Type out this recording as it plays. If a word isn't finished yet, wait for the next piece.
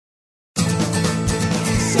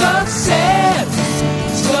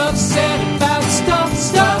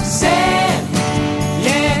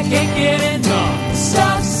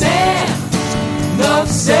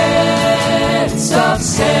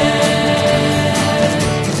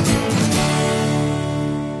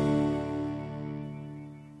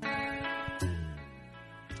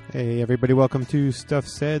everybody. Welcome to Stuff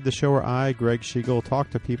Said, the show where I, Greg Schiegel, talk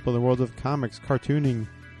to people in the world of comics, cartooning,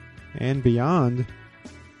 and beyond.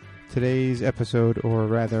 Today's episode, or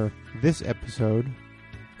rather, this episode,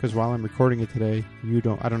 because while I'm recording it today,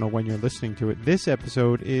 I don't know when you're listening to it. This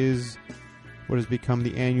episode is what has become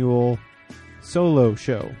the annual solo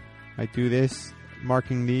show. I do this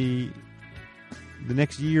marking the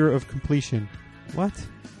next year of completion. What?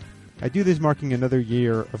 I do this marking another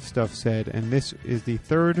year of Stuff Said, and this is the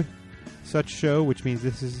third such show, which means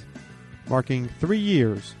this is marking 3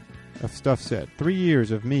 years of Stuff Said. 3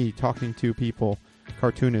 years of me talking to people,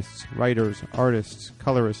 cartoonists, writers, artists,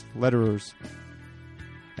 colorists, letterers.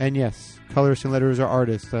 And yes, colorists and letterers are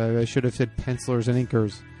artists. I should have said pencilers and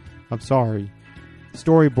inkers. I'm sorry.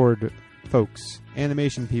 Storyboard folks,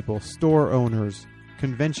 animation people, store owners,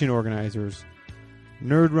 convention organizers,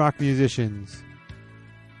 nerd rock musicians.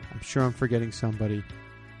 I'm sure I'm forgetting somebody.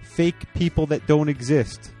 Fake people that don't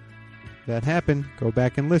exist. That happen. Go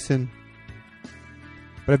back and listen.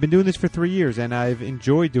 But I've been doing this for 3 years, and I've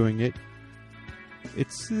enjoyed doing it.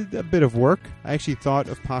 It's a bit of work. I actually thought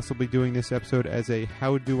of possibly doing this episode as a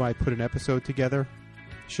how do I put an episode together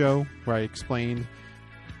show, where I explained,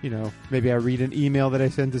 maybe I read an email that I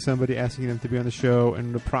send to somebody asking them to be on the show,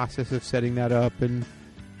 and the process of setting that up, and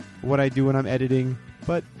what I do when I'm editing.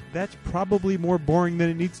 But that's probably more boring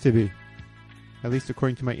than it needs to be. At least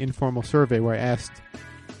according to my informal survey, where I asked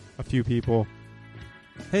a few people,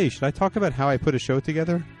 hey, should I talk about how I put a show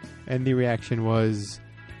together? And the reaction was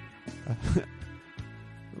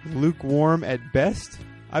lukewarm at best.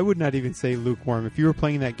 I would not even say lukewarm. If you were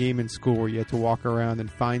playing that game in school where you had to walk around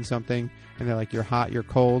and find something, and they're like, you're hot, you're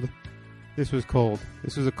cold. This was cold.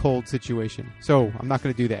 This was a cold situation. So I'm not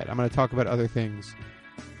going to do that. I'm going to talk about other things.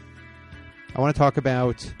 I'm going to talk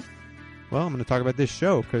about this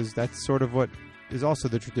show, because that's sort of what is also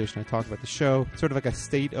the tradition. I talk about the show, sort of like a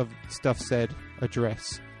state of Stuff Said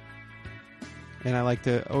address. And I like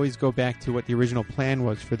to always go back to what the original plan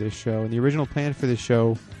was for this show. And the original plan for this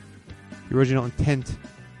show, the original intent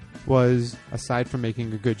was, aside from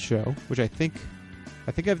making a good show, which I think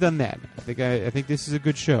I've done that. I think this is a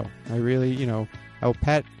good show. I really, I will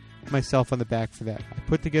pat myself on the back for that. I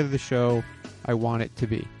put together the show I want it to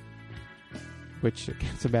be. Which,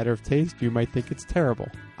 it's a matter of taste. You might think it's terrible.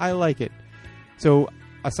 I like it. So,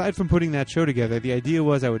 aside from putting that show together, the idea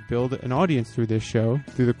was I would build an audience through this show,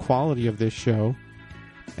 through the quality of this show,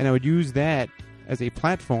 and I would use that as a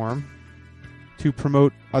platform to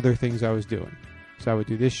promote other things I was doing. So I would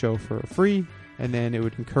do this show for free, and then it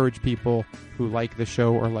would encourage people who like the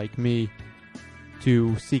show or like me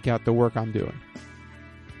to seek out the work I'm doing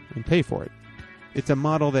and pay for it. It's a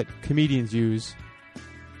model that comedians use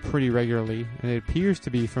pretty regularly, and it appears to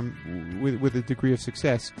be with a degree of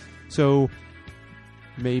success. So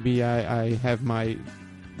maybe I have my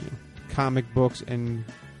comic books and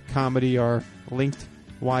comedy are linked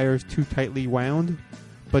wires too tightly wound,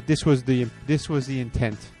 but this was the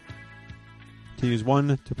intent, to use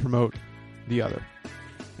one to promote the other.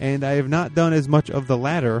 And I have not done as much of the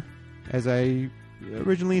latter as I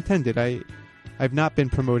originally intended. I've not been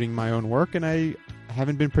promoting my own work, and I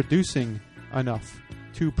haven't been producing enough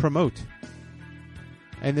to promote.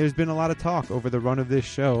 And there's been a lot of talk over the run of this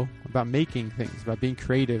show about making things, about being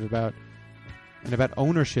creative, about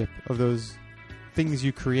ownership of those things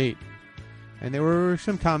you create. And there were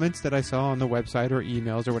some comments that I saw on the website or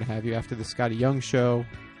emails or what have you after the Scotty Young show,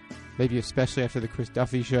 maybe especially after the Chris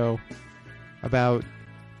Duffy show, about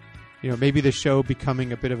maybe the show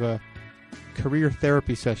becoming a bit of a career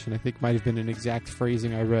therapy session. I think might have been an exact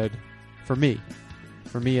phrasing I read for me.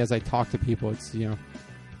 For me, as I talk to people, it's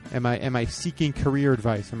am I seeking career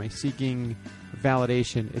advice? Am I seeking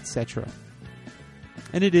validation, etc.?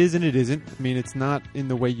 And it is, and it isn't. I mean, it's not in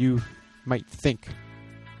the way you might think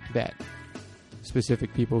that.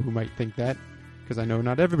 Specific people who might think that, because I know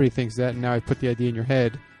not everybody thinks that. And now I put the idea in your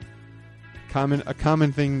head. A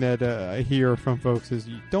common thing that I hear from folks is,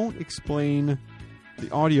 you don't explain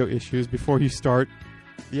the audio issues before you start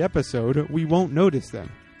the episode. We won't notice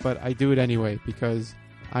them, but I do it anyway because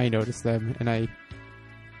I notice them, and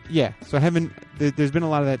so I haven't. There's been a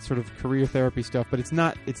lot of that sort of career therapy stuff, but it's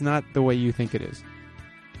not the way you think it is.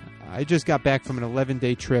 I just got back from an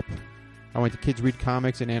 11-day trip. I went to Kids Read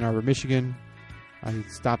Comics in Ann Arbor, Michigan. I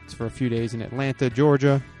stopped for a few days in Atlanta,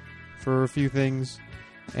 Georgia, for a few things,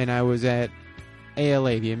 and I was at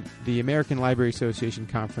ALA, the American Library Association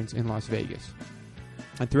conference in Las Vegas.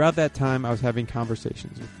 And throughout that time, I was having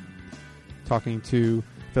conversations, talking to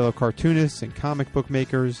fellow cartoonists and comic book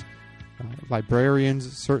makers,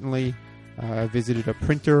 librarians, certainly. I visited a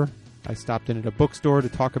printer. I stopped in at a bookstore to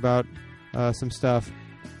talk about some stuff.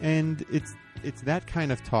 And it's that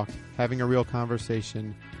kind of talk, having a real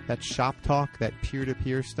conversation, that shop talk, that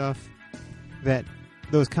peer-to-peer stuff, that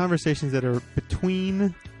those conversations that are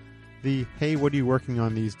between the, hey, what are you working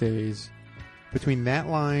on these days, between that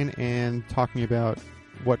line and talking about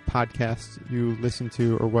what podcast you listen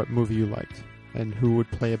to or what movie you liked and who would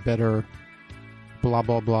play a better blah,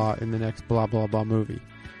 blah, blah in the next blah, blah, blah movie.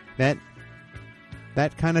 That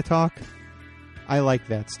kind of talk, I like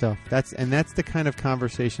that stuff. That's the kind of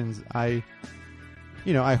conversations I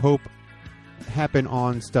hope happen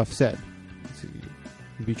on Stuff Said.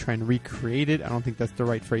 Be trying to recreate it. I don't think that's the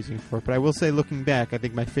right phrasing for it. But I will say, looking back, I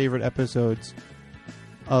think my favorite episodes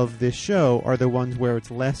of this show are the ones where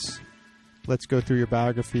it's less, let's go through your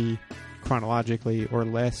biography chronologically, or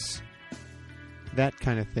less that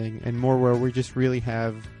kind of thing, and more where we just really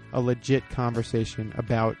have a legit conversation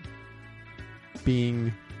about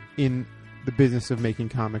being in the business of making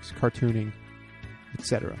comics, cartooning,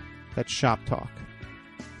 etc. That's shop talk,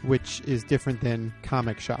 which is different than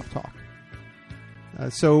comic shop talk.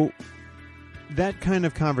 So that kind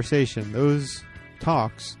of conversation, those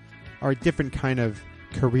talks, are a different kind of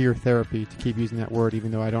career therapy, to keep using that word, even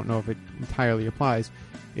though I don't know if it entirely applies.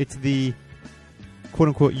 It's the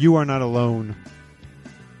quote-unquote you are not alone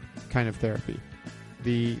kind of therapy.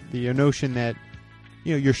 The notion that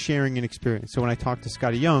you're sharing an experience. So when I talked to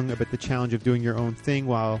Scotty Young about the challenge of doing your own thing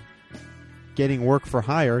while getting work for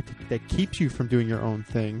hire that keeps you from doing your own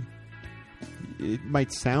thing, it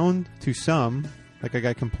might sound to some like a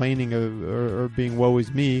guy complaining or being woe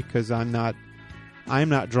is me because I'm not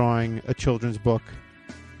drawing a children's book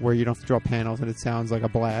where you don't have to draw panels and it sounds like a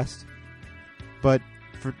blast. But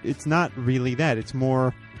it's not really that. It's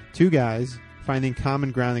more two guys finding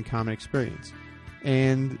common ground and common experience.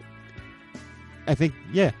 And I think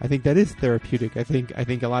that is therapeutic. I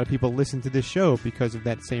think a lot of people listen to this show because of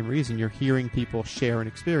that same reason. You're hearing people share an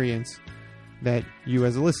experience that you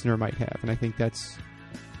as a listener might have. And I think that's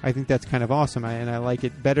kind of awesome. And I like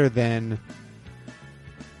it better than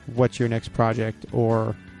what's your next project,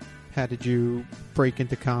 or how did you break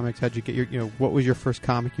into comics? How'd you get what was your first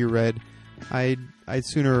comic you read? I'd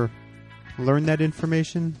sooner learn that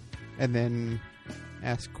information and then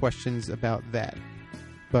ask questions about that.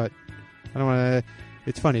 But I don't want to.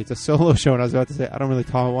 It's funny. It's a solo show, and I was about to say I don't really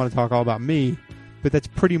want to talk all about me, but that's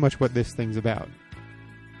pretty much what this thing's about,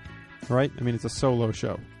 right? I mean, it's a solo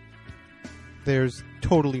show. There's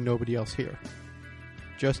totally nobody else here,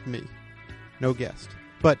 just me, no guest.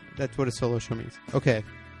 But that's what a solo show means. Okay.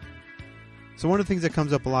 So one of the things that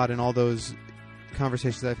comes up a lot in all those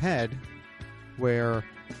conversations I've had, where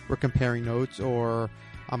we're comparing notes or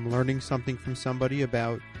I'm learning something from somebody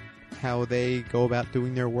about how they go about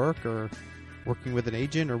doing their work or working with an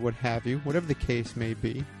agent or what have you, whatever the case may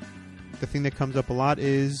be, the thing that comes up a lot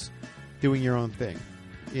is doing your own thing.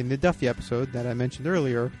 In the Duffy episode that I mentioned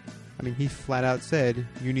earlier, I mean, he flat out said,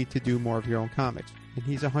 you need to do more of your own comics. And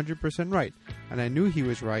he's 100% right. And I knew he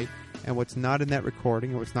was right. And what's not in that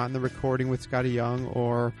recording, or what's not in the recording with Scotty Young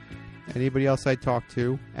or anybody else I talked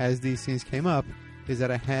to as these things came up, is that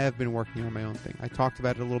I have been working on my own thing. I talked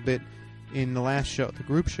about it a little bit in the last show, the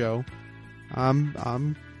group show.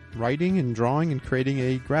 I'm writing and drawing and creating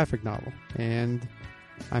a graphic novel. And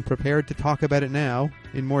I'm prepared to talk about it now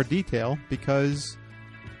in more detail because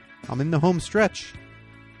I'm in the home stretch.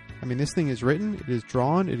 I mean, this thing is written, it is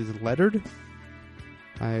drawn, it is lettered.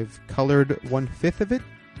 I've colored 1/5 of it.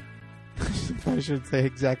 I should say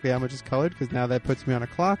exactly how much is colored, because now that puts me on a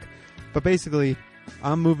clock. But basically,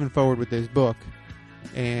 I'm moving forward with this book,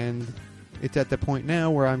 and it's at the point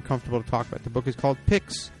now where I'm comfortable to talk about it. The book is called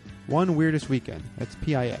Pix, One Weirdest Weekend. That's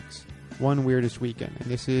P-I-X, One Weirdest Weekend.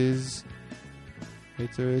 And this is,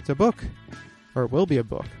 it's a book, or it will be a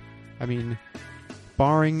book. I mean,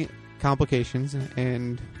 barring complications,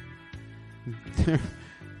 and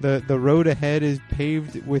the road ahead is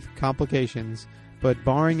paved with complications, but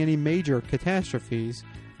barring any major catastrophes,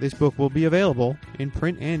 this book will be available in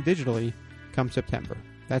print and digitally come September.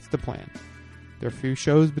 That's the plan. There are a few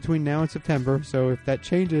shows between now and September, so if that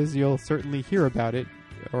changes, you'll certainly hear about it,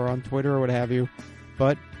 or on Twitter or what have you.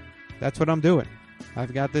 But that's what I'm doing.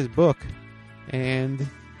 I've got this book, and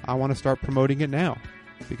I want to start promoting it now,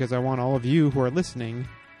 because I want all of you who are listening,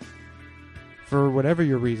 for whatever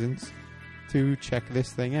your reasons, to check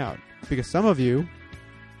this thing out. Because some of you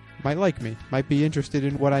might like me, might be interested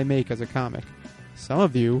in what I make as a comic. Some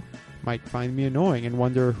of you might find me annoying and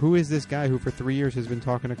wonder, who is this guy who for 3 years has been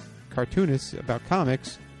talking to cartoonists about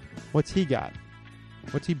comics? What's he got?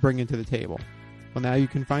 What's he bringing to the table? Well, now you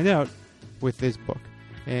can find out with this book.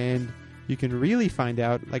 And you can really find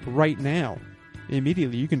out, like, right now.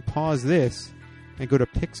 Immediately. You can pause this and go to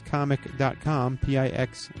pixcomic.com,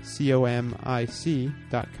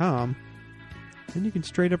 pixcomic.com, and you can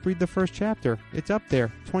straight up read the first chapter. It's up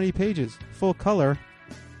there, 20 pages, full color,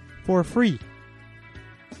 for free.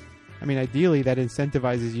 I mean, ideally, that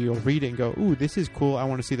incentivizes you. You'll read it and go, ooh, this is cool, I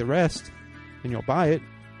want to see the rest, and you'll buy it.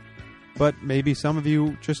 But maybe some of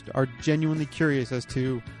you just are genuinely curious as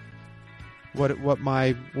to what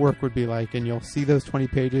my work would be like, and you'll see those 20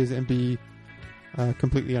 pages and be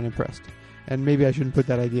completely unimpressed. And maybe I shouldn't put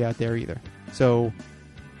that idea out there either. So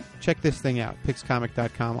check this thing out,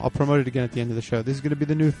 pixcomic.com. I'll promote it again at the end of the show. This is going to be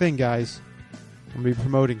the new thing, guys. I'm going to be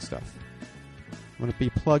promoting stuff. I'm going to be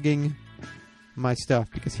plugging my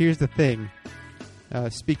stuff, because here's the thing.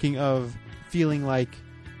 Speaking of feeling like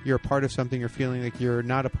you're a part of something or feeling like you're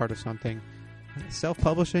not a part of something,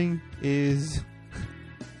 self-publishing is...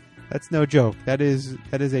 that's no joke. That is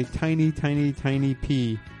a tiny, tiny, tiny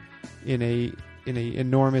pea in a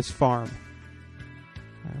enormous farm.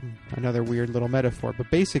 Another weird little metaphor, but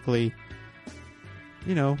basically,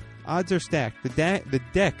 you know, odds are stacked. The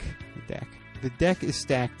deck is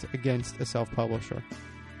stacked against a self-publisher.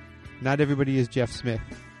 Not everybody is Jeff Smith.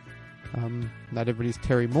 Not everybody's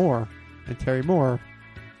Terry Moore, and Terry Moore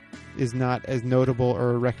is not as notable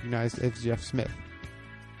or recognized as Jeff Smith.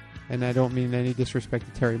 And I don't mean any disrespect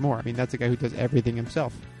to Terry Moore. I mean, that's a guy who does everything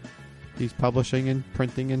himself. He's publishing and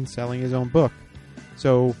printing and selling his own book.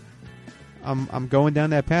 So I'm going down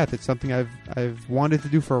that path. It's something I've wanted to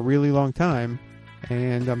do for a really long time,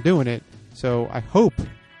 and I'm doing it. So I hope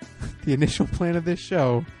the initial plan of this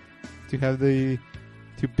show to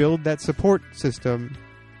build that support system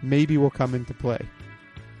maybe will come into play.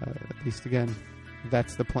 At least, again,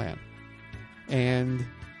 that's the plan. And,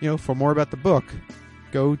 you know, for more about the book,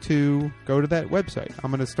 go to that website.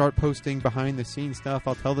 I'm going to start posting behind the scenes stuff.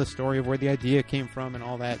 I'll tell the story of where the idea came from and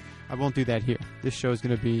all that. I won't do that here. This show is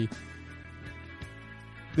going to be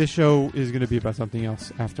about something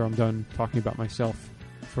else after I'm done talking about myself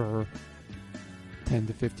for 10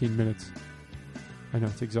 to 15 minutes. I know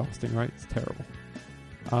it's exhausting, right? It's terrible.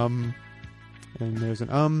 And there's an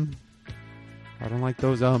I don't like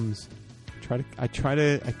those ums. I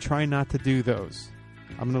try not to do those.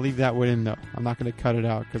 I'm going to leave that one in, though. I'm not going to cut it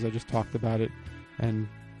out because I just talked about it. And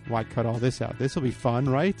why cut all this out? This will be fun,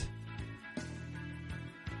 right?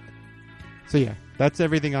 So, yeah, that's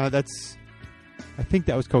everything. I think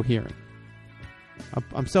that was coherent.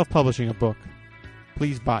 I'm self-publishing a book.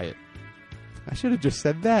 Please buy it. I should have just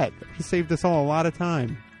said that. It saved us all a lot of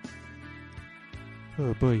time.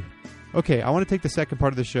 Oh, boy. Okay, I want to take the second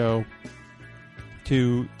part of the show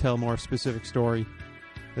to tell a more specific story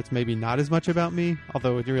that's maybe not as much about me,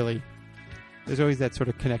 although it really, there's always that sort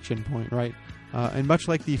of connection point, right? And much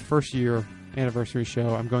like the first year anniversary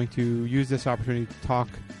show, I'm going to use this opportunity to talk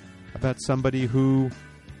about somebody who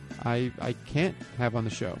I can't have on the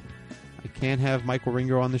show. I can't have Michael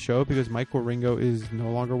Ringo on the show because Michael Ringo is no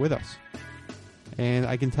longer with us. And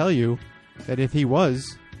I can tell you that if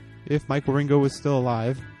Michael Ringo was still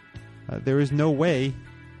alive, there is no way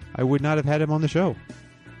I would not have had him on the show.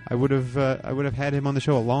 I would have had him on the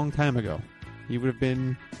show a long time ago. I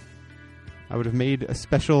would have made a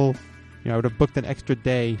special, I would have booked an extra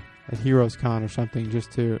day at Heroes Con or something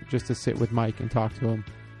just to sit with Mike and talk to him.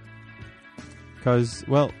 Because,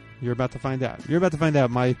 well, you're about to find out. You're about to find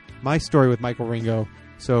out my story with Michael Ringo.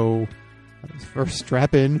 So first,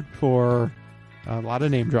 strap in for a lot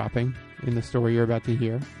of name dropping in the story you're about to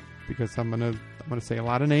hear, because I'm gonna say a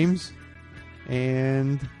lot of names,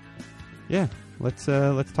 and yeah. Let's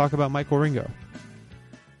talk about Michael Ringo.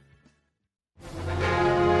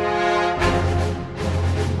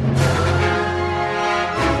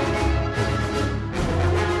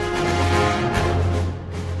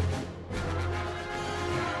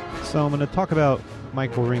 So I'm going to talk about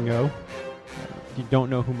Michael Ringo. If you don't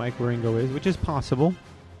know who Michael Ringo is, which is possible,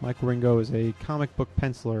 Michael Ringo is a comic book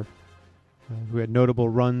penciler who had notable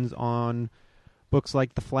runs on books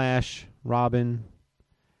like The Flash, Robin,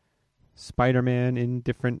 Spider-Man in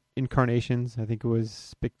different incarnations. I think it was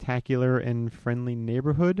Spectacular and Friendly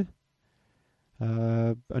Neighborhood.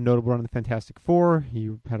 A notable run on the Fantastic Four.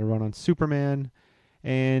 He had a run on Superman.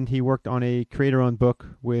 And he worked on a creator-owned book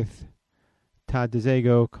with Todd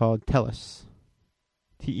DeZago called Tellos.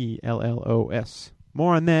 Tellos.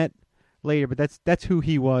 More on that later, but that's who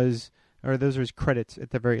he was, or those are his credits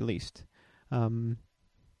at the very least.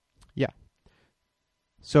 Yeah.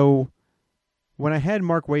 So when I had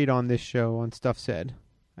Mark Waid on this show on Stuff Said,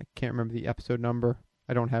 I can't remember the episode number.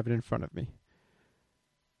 I don't have it in front of me.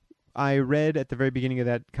 I read at the very beginning of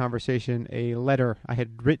that conversation a letter I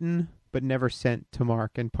had written but never sent to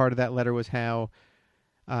Mark, and part of that letter was how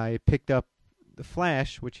I picked up The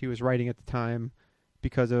Flash, which he was writing at the time,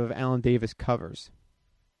 because of Alan Davis covers.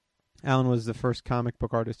 Alan was the first comic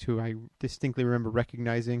book artist who I distinctly remember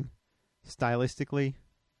recognizing stylistically.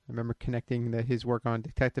 I remember connecting his work on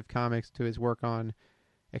Detective Comics to his work on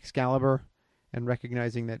Excalibur and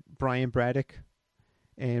recognizing that Brian Braddock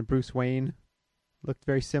and Bruce Wayne looked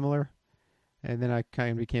very similar. And then I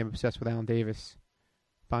kind of became obsessed with Alan Davis,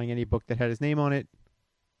 buying any book that had his name on it.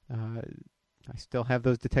 I still have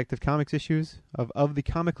those Detective Comics issues. Of the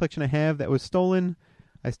comic collection I have that was stolen,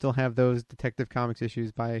 I still have those Detective Comics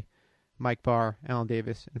issues by Mike Barr, Alan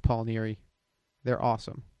Davis, and Paul Neary. They're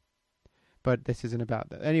awesome. But this isn't about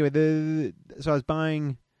that. Anyway, so I was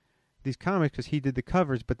buying these comics because he did the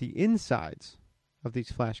covers, but the insides of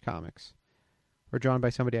these Flash comics were drawn by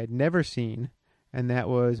somebody I'd never seen, and that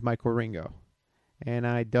was Mike Wieringo. And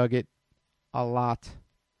I dug it a lot.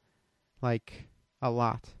 Like, a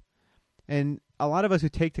lot. And a lot of us who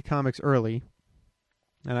take to comics early,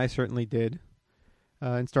 and I certainly did,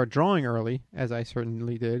 and start drawing early, as I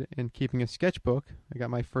certainly did, and keeping a sketchbook. I got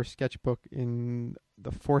my first sketchbook in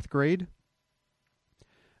the 4th grade.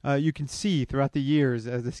 You can see throughout the years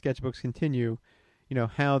as the sketchbooks continue,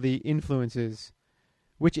 how the influences,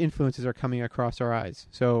 which influences are coming across our eyes.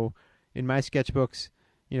 So in my sketchbooks,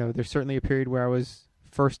 there's certainly a period where I was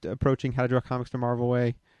first approaching how to draw comics the Marvel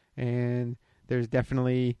way, and there's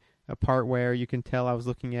definitely a part where you can tell I was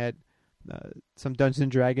looking at some Dungeons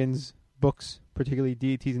 & Dragons books, particularly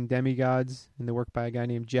Deities and Demigods, and the work by a guy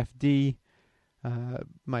named Jeff D.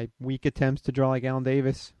 My weak attempts to draw like Alan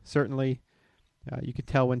Davis, certainly. You could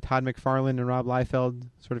tell when Todd McFarlane and Rob Liefeld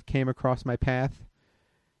sort of came across my path.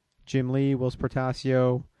 Jim Lee, Will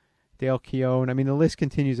Portacio, Dale Keown. I mean, the list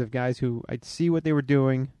continues of guys who I'd see what they were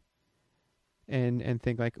doing and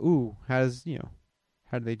think like, ooh, how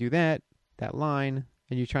do they do that line?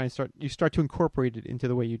 And you start to incorporate it into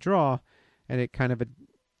the way you draw, and it kind of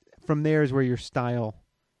from there is where your style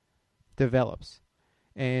develops.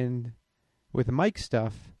 And with Mike's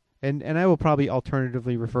stuff, and I will probably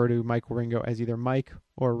alternatively refer to Mike Wieringo as either Mike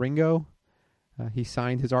or Ringo. He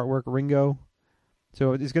signed his artwork Ringo,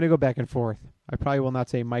 so it's going to go back and forth. I probably will not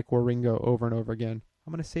say Mike or Ringo over and over again.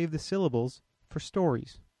 I'm going to save the syllables for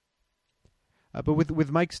stories. But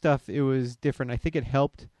with Mike's stuff, it was different. I think it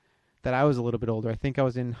helped that I was a little bit older. I think I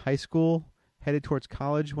was in high school, headed towards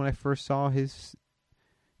college when I first saw this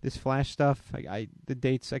Flash stuff. The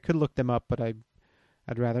dates, I could look them up, but I'd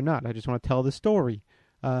rather not. I just want to tell the story.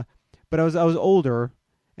 But I was older,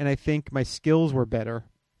 and I think my skills were better,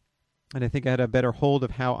 and I think I had a better hold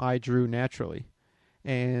of how I drew naturally.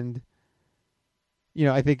 And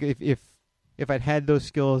I think if I'd had those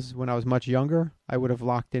skills when I was much younger, I would have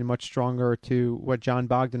locked in much stronger to what John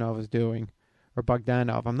Bogdanov was doing, or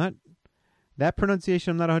Bogdanov. That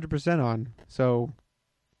pronunciation I'm not 100% on, so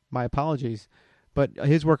my apologies. But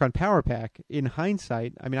his work on Power Pack, in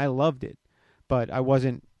hindsight, I mean, I loved it, but I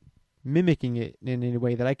wasn't mimicking it in any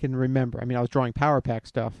way that I can remember. I mean, I was drawing Power Pack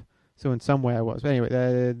stuff, so in some way I was. But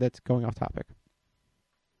anyway, that's going off topic.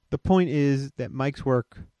 The point is that Mike's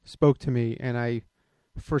work spoke to me, and I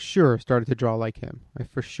for sure started to draw like him. I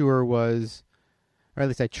for sure was, or at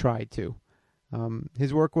least I tried to.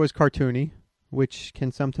 His work was cartoony, which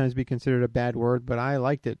can sometimes be considered a bad word, but I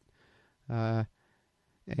liked it. And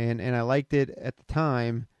I liked it at the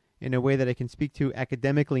time in a way that I can speak to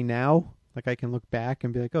academically now. Like I can look back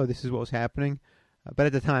and be like, oh, this is what was happening. But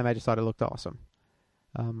at the time, I just thought it looked awesome.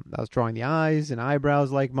 I was drawing the eyes and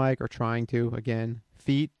eyebrows like Mike, or trying to, again.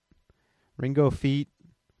 Feet, Ringo feet,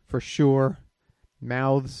 for sure.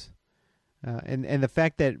 Mouths. And the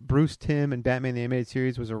fact that Bruce Timm and Batman the Animated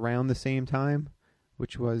Series was around the same time,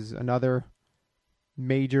 which was another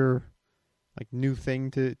major new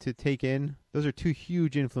thing to take in. Those are two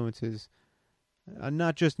huge influences.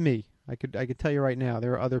 Not just me. I could tell you right now,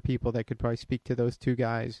 there are other people that could probably speak to those two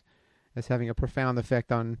guys as having a profound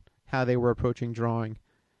effect on how they were approaching drawing.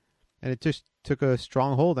 And it just took a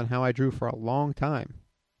strong hold on how I drew for a long time.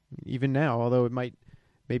 Even now, although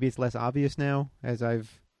maybe it's less obvious now as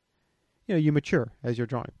you mature as you're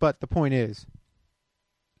drawing. But the point is,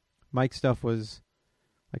 Mike's stuff was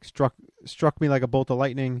struck me like a bolt of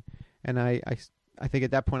lightning, and I think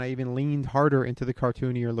at that point I even leaned harder into the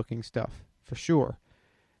cartoonier looking stuff, for sure.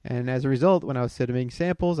 And as a result, when I was submitting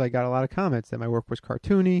samples, I got a lot of comments that my work was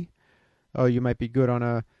cartoony. Oh, you might be good on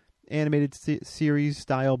a animated series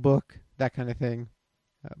style book, that kind of thing.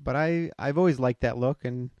 But I've always liked that look,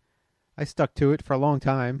 and I stuck to it for a long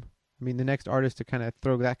time. I mean, the next artist to kind of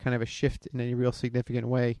throw that kind of a shift in any real significant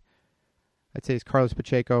way, I'd say, is Carlos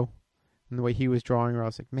Pacheco, and the way he was drawing, where I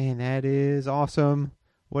was like, man, that is awesome.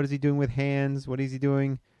 What is he doing with hands? What is he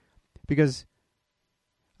doing? Because,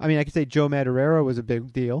 I mean, I could say Joe Madureira was a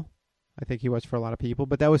big deal. I think he was for a lot of people,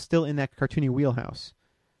 but that was still in that cartoony wheelhouse.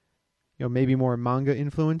 Maybe more manga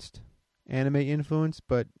influenced, anime influenced,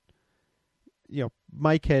 but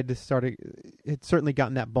Mike had certainly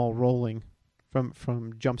gotten that ball rolling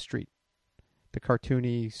from Jump Street, the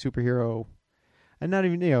cartoony superhero. And not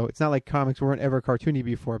even, it's not like comics weren't ever cartoony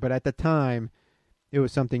before, but at the time, it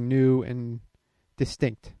was something new and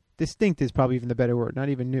distinct. Distinct is probably even the better word. Not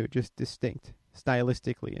even new, just distinct,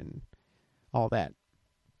 stylistically and all that.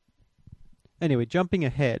 Anyway, jumping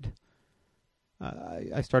ahead,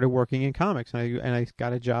 I started working in comics, and I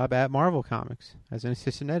got a job at Marvel Comics as an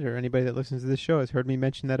assistant editor. Anybody that listens to this show has heard me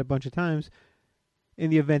mention that a bunch of times. In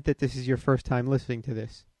the event that this is your first time listening to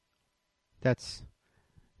this, it's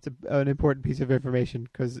an important piece of information,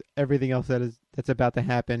 because everything else that's about to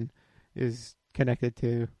happen is connected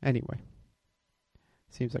to anyway.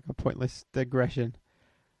 Seems like a pointless digression.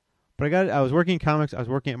 But I was working in comics. I was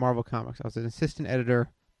working at Marvel Comics. I was an assistant editor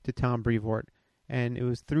to Tom Brevoort. And it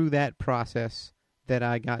was through that process that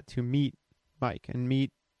I got to meet Mike. And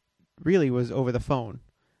meet really was over the phone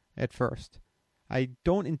at first. I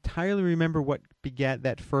don't entirely remember what begat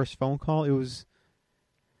that first phone call.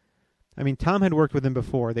 Tom had worked with him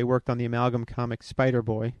before. They worked on the Amalgam comic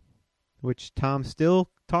Spider-Boy, which Tom still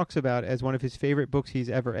talks about as one of his favorite books he's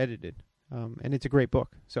ever edited. And it's a great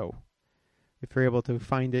book. So if you're able to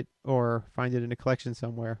find it or find it in a collection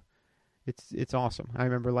somewhere, it's awesome. I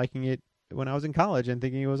remember liking it when I was in college and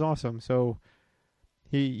thinking it was awesome. So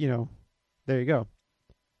he, there you go.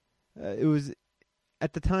 It was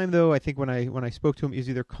at the time, though, I think when I spoke to him, he was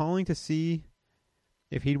either calling to see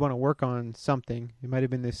if he'd want to work on something. It might have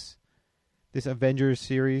been this Avengers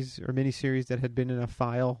series or miniseries that had been in a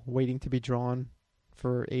file waiting to be drawn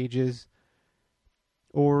for ages.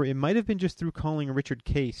 Or it might have been just through calling Richard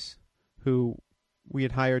Case, who we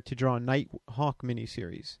had hired to draw a Nighthawk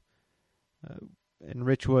miniseries. And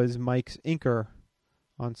Rich was Mike's inker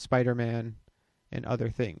on Spider-Man and other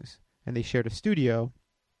things. And they shared a studio.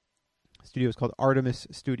 The studio is called Artemis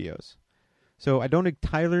Studios. So I don't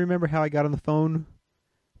entirely remember how I got on the phone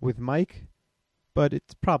with Mike, but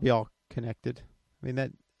it's probably all connected.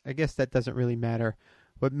 I guess that doesn't really matter.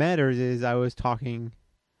 What matters is I was talking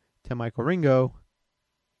to Michael Ringo,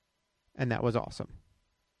 and that was awesome.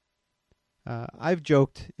 I've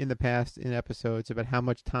joked in the past in episodes about how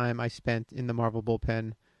much time I spent in the Marvel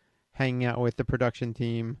bullpen hanging out with the production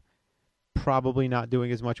team, probably not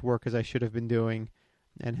doing as much work as I should have been doing,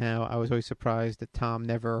 and how I was always surprised that Tom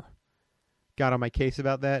never got on my case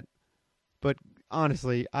about that. But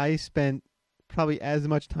honestly, I spent probably as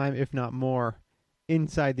much time, if not more,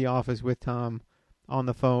 inside the office with Tom on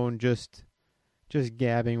the phone, just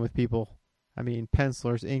gabbing with people.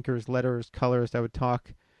 Pencilers, inkers, letterers, colorists.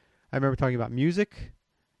 I remember talking about music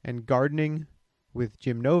and gardening with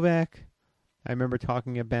Jim Novak. I remember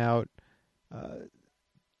talking about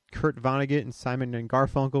Kurt Vonnegut and Simon and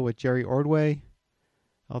Garfunkel with Jerry Ordway.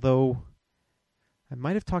 Although I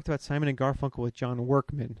might have talked about Simon and Garfunkel with John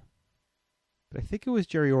Workman. But I think it was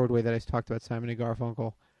Jerry Ordway that I talked about Simon and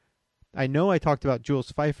Garfunkel. I know I talked about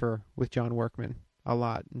Jules Feiffer with John Workman a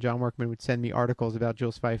lot. And John Workman would send me articles about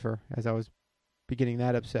Jules Feiffer as I was beginning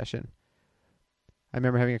that obsession. I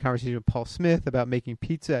remember having a conversation with Paul Smith about making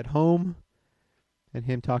pizza at home and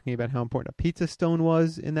him talking about how important a pizza stone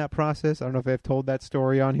was in that process. I don't know if I've told that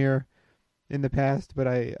story on here in the past, but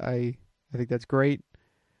I think that's great.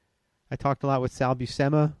 I talked a lot with Sal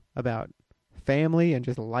Buscema about family and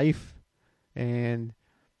just life and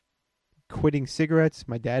quitting cigarettes.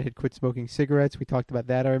 My dad had quit smoking cigarettes. We talked about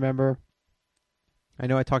that, I remember. I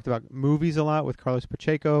know I talked about movies a lot with Carlos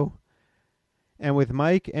Pacheco and with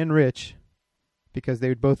Mike and Rich, because they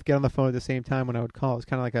would both get on the phone at the same time when I would call. It was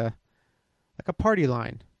kind of like a party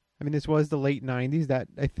line. This was the late 90s. That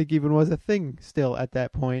I think even was a thing still at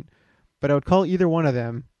that point. But I would call either one of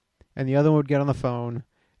them, and the other one would get on the phone,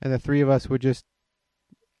 and the three of us would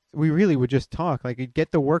we would just talk. We'd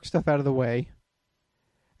get the work stuff out of the way,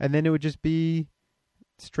 and then it would just be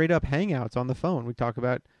straight up hangouts on the phone. We'd talk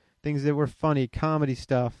about things that were funny, comedy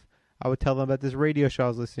stuff. I would tell them about this radio show I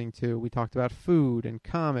was listening to. We talked about food and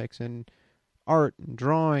comics and art and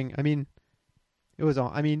drawing. It was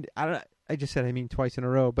all. I just said twice in a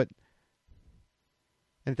row, but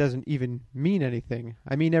and it doesn't even mean anything.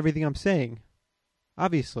 I mean everything I'm saying,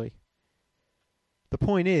 obviously. The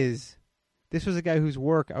point is, this was a guy whose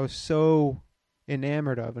work I was so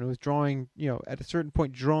enamored of, and it was drawing, at a certain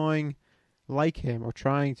point, drawing like him, or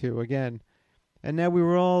trying to, again. And now we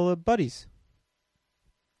were all buddies.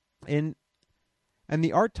 And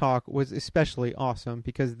the art talk was especially awesome,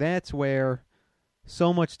 because that's where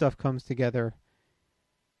so much stuff comes together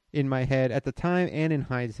in my head at the time and in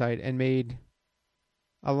hindsight, and made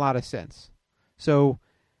a lot of sense. So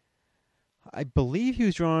I believe he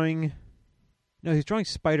was drawing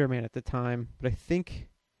Spider-Man at the time, but I think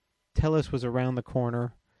Tellus was around the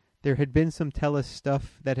corner. There had been some Tellus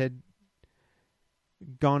stuff that had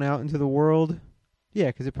gone out into the world. Yeah,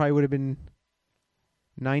 because it probably would have been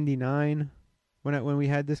 99 when we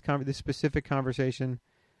had this specific conversation.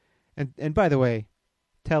 And by the way,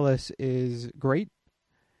 Tellus is great,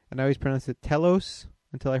 and I always pronounced it Telos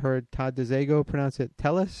until I heard Todd DeZago pronounce it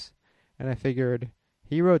Tellus, and I figured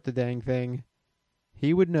he wrote the dang thing,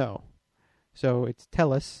 he would know. So it's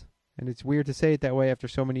Tellus, and it's weird to say it that way after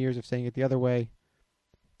so many years of saying it the other way,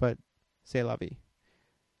 but c'est la vie.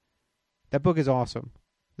 That book is awesome.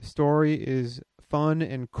 The story is fun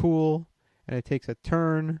and cool, and it takes a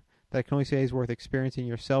turn that I can only say is worth experiencing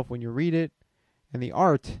yourself when you read it. And the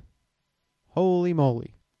art, holy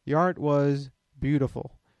moly. The art was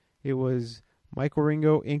beautiful. It was Mike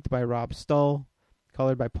Wieringo, inked by Rob Stull,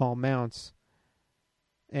 colored by Paul Mounts.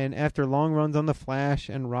 And after long runs on The Flash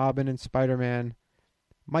and Robin and Spider-Man,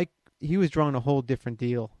 Mike, he was drawing a whole different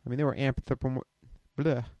deal. I mean, there were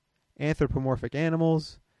anthropomorphic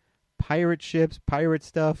animals, pirate ships, pirate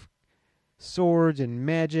stuff, swords and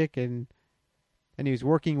magic, and he was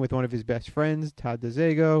working with one of his best friends, Todd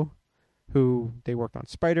DeZago, who they worked on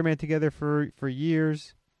Spider-Man together for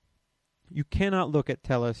years. You cannot look at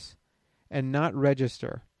Tellus and not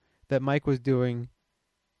register that Mike was doing,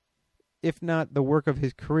 if not the work of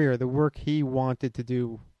his career, the work he wanted to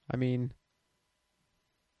do. I mean,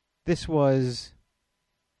 this was,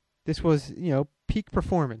 peak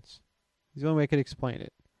performance. Is the only way I could explain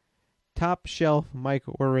it. Top shelf Mike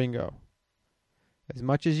Wieringo. As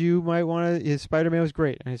much as you might want to, his Spider-Man was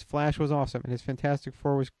great, and his Flash was awesome, and his Fantastic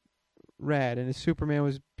Four was rad, and his Superman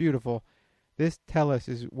was beautiful. This Tellus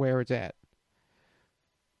is where it's at.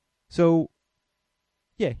 So,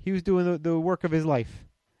 yeah, he was doing the work of his life.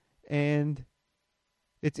 And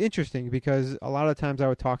it's interesting because a lot of times I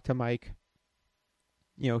would talk to Mike.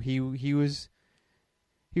 He would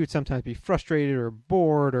sometimes be frustrated or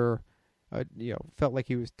bored or felt like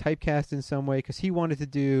he was typecast in some way because he wanted to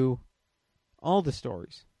do all the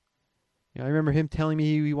stories. I remember him telling me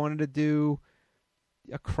he wanted to do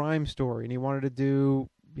a crime story and he wanted to do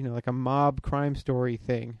like a mob crime story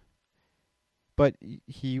thing. But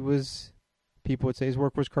people would say his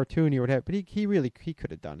work was cartoony or whatever, but he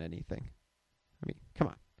could have done anything. I mean, come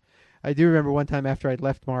on. I do remember one time after I'd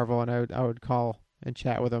left Marvel and I would call and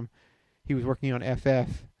chat with him. He was working on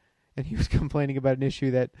FF, and he was complaining about an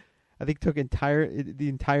issue that I think the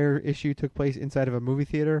entire issue took place inside of a movie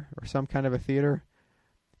theater or some kind of a theater,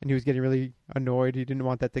 and he was getting really annoyed. He didn't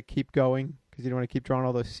want that to keep going because he didn't want to keep drawing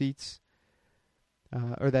all those seats.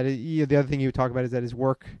 The other thing he would talk about is that his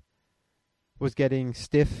work was getting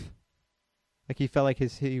stiff. Like he felt like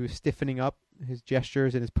he was stiffening up his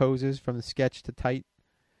gestures and his poses from the sketch to tight.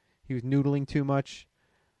 He was noodling too much.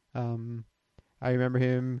 I remember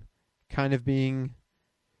him kind of being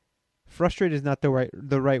frustrated is not the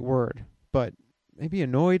right word, but maybe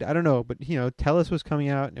annoyed. I don't know, but Tellus was coming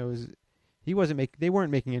out, and they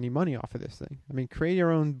weren't making any money off of this thing. I mean, create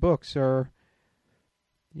your own books, or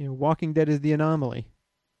Walking Dead is the anomaly.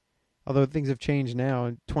 Although things have changed now,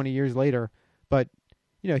 and 20 years later, but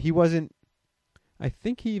he wasn't. I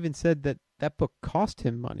think he even said that book cost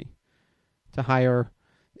him money to hire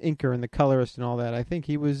inker and the colorist and all that. I think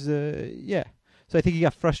he was, So I think he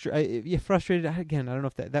got frustrated. Again, I don't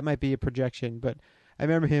know if that might be a projection, but I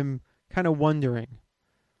remember him kind of wondering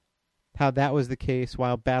how that was the case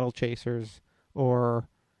while Battle Chasers or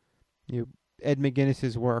Ed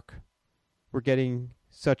McGuinness's work were getting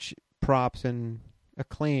such props and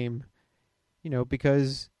acclaim,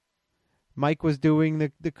 because Mike was doing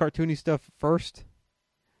the cartoony stuff first.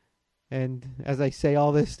 And as I say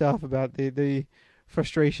all this stuff about the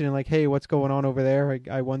frustration and like, hey, what's going on over there?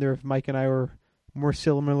 I wonder if Mike and I were more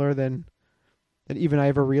similar than even I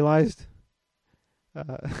ever realized.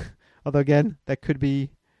 Although again, that could be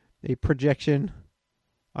a projection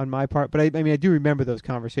on my part. But I mean, I do remember those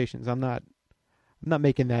conversations. I'm not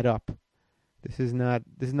making that up. This is not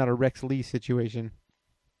a Rex Lee situation.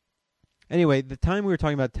 Anyway, the time we were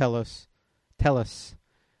talking about Tellus,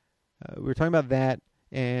 we were talking about that,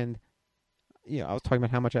 and I was talking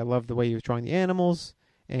about how much I loved the way he was drawing the animals,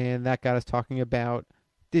 and that got us talking about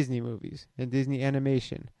Disney movies and Disney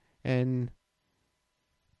animation, and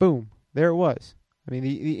boom, there it was. I mean,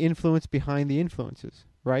 the influence behind the influences,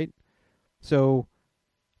 right? So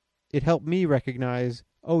it helped me recognize,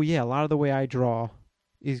 oh yeah, a lot of the way I draw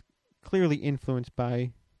is clearly influenced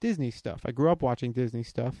by Disney stuff. I grew up watching Disney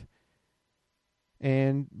stuff,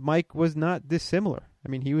 and Mike was not dissimilar. I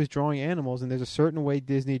mean, he was drawing animals, and there's a certain way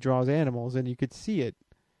Disney draws animals, and you could see it.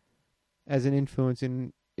 as an influence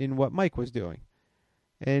in what Mike was doing.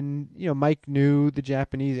 And, Mike knew the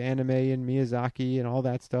Japanese anime and Miyazaki and all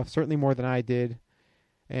that stuff, certainly more than I did.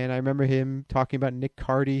 And I remember him talking about Nick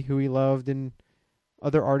Cardy, who he loved, and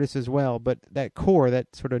other artists as well. But that core,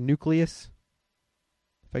 that sort of nucleus,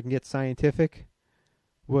 if I can get scientific,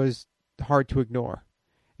 was hard to ignore.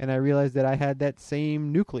 And I realized that I had that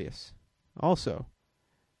same nucleus also.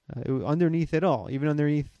 It was underneath it all, even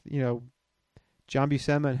underneath, John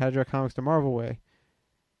Buscema and How to Draw Comics the Marvel Way.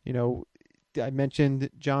 I mentioned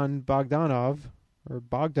John Bogdanov,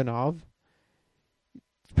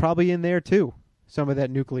 probably in there too, some of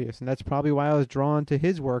that nucleus. And that's probably why I was drawn to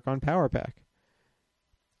his work on Power Pack.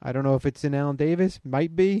 I don't know if it's in Alan Davis,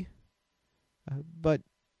 might be. But,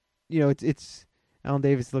 it's Alan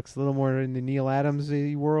Davis looks a little more in the Neil Adams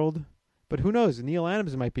world. But who knows? Neil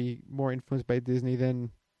Adams might be more influenced by Disney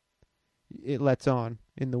than it lets on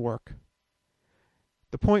in the work.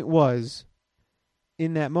 The point was,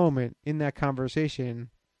 in that moment, in that conversation,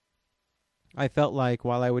 I felt like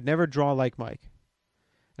while I would never draw like Mike,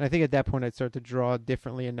 and I think at that point I'd start to draw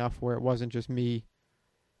differently enough where it wasn't just me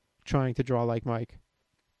trying to draw like Mike,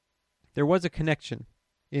 there was a connection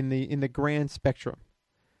in the grand spectrum.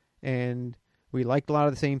 And we liked a lot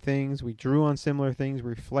of the same things. We drew on similar things. We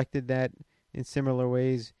reflected that in similar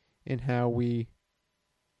ways in how we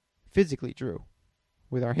physically drew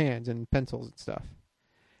with our hands and pencils and stuff.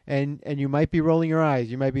 And you might be rolling your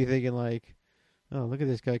eyes. You might be thinking like, oh, look at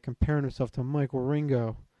this guy comparing himself to Mike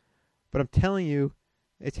Wieringo. But I'm telling you,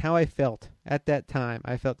 it's how I felt at that time.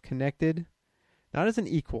 I felt connected, not as an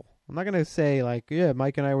equal. I'm not going to say like, yeah,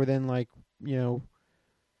 Mike and I were then like,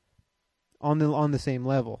 on the same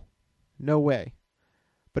level. No way.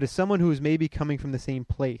 But as someone who is maybe coming from the same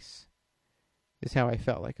place is how I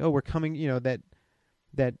felt. Like, oh, we're coming,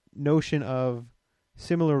 that notion of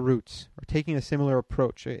similar roots or taking a similar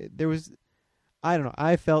approach. There was, I don't know,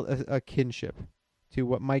 I felt a kinship to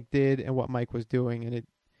what Mike did and what Mike was doing. And it,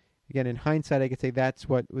 again, in hindsight, I could say that's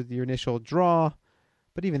what was the initial draw,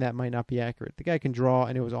 but even that might not be accurate. The guy can draw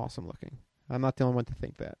and it was awesome looking. I'm not the only one to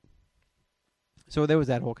think that. So there was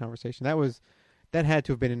that whole conversation. That had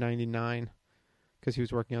to have been in 99 because he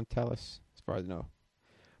was working on Tellus, as far as I know.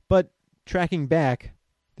 But tracking back,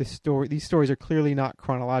 these stories are clearly not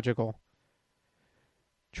chronological.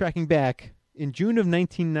 Tracking back, in June of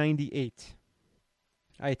 1998,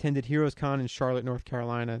 I attended Heroes Con in Charlotte, North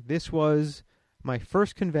Carolina. This was my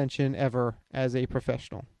first convention ever as a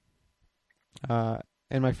professional. And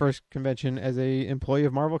my first convention as a employee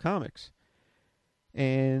of Marvel Comics.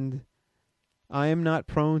 And I am not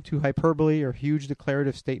prone to hyperbole or huge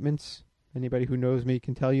declarative statements. Anybody who knows me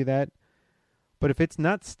can tell you that. But if it's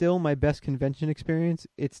not still my best convention experience,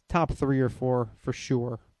 it's top 3 or 4 for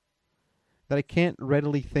sure. That I can't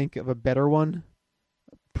readily think of a better one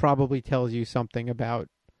probably tells you something about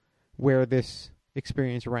where this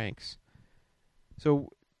experience ranks. So,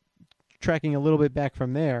 tracking a little bit back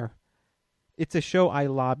from there, it's a show I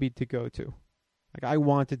lobbied to go to. Like, I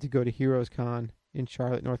wanted to go to Heroes Con in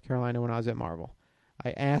Charlotte, North Carolina when I was at Marvel.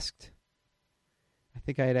 I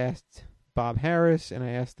think I had asked Bob Harris, and I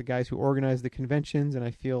asked the guys who organized the conventions, and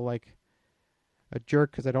I feel like a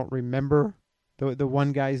jerk because I don't remember the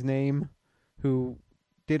one guy's name who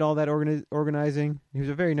did all that organizing. He was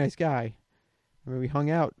a very nice guy. I mean, we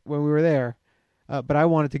hung out when we were there. But I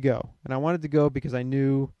wanted to go. And I wanted to go because I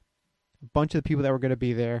knew a bunch of the people that were going to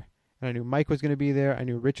be there. And I knew Mike was going to be there. I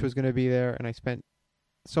knew Rich was going to be there. And I spent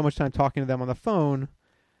so much time talking to them on the phone.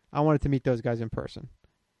 I wanted to meet those guys in person.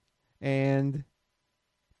 And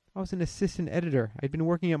I was an assistant editor. I'd been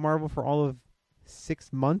working at Marvel for all of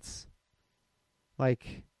 6 months.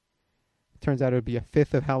 Like, it turns out it would be a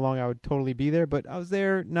fifth of how long I would totally be there. But I was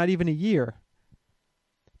there not even a year.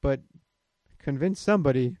 But convinced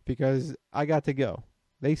somebody because I got to go.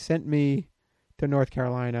 They sent me to North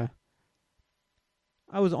Carolina.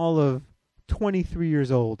 I was all of 23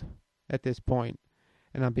 years old at this point,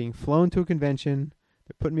 and I'm being flown to a convention.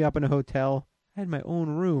 They're putting me up in a hotel. I had my own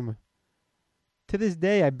room. To this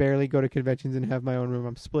day, I barely go to conventions and have my own room.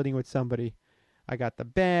 I'm splitting with somebody. I got the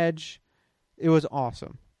badge. It was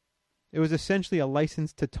awesome. It was essentially a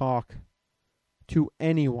license to talk to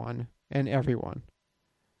anyone and everyone.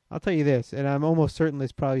 I'll tell you this, and I'm almost certain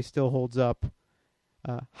this probably still holds up.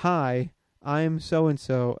 Hi, I'm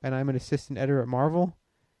so-and-so, and I'm an assistant editor at Marvel,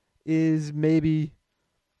 is maybe,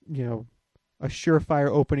 a surefire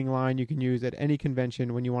opening line you can use at any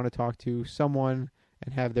convention when you want to talk to someone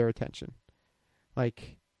and have their attention.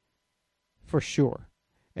 Like, for sure.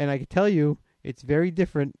 And I can tell you, it's very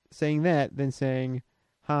different saying that than saying,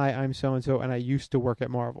 hi, I'm so-and-so, and I used to work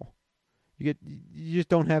at Marvel. You just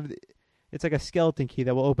don't have... It's like a skeleton key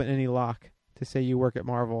that will open any lock to say you work at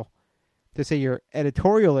Marvel. To say you're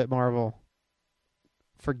editorial at Marvel,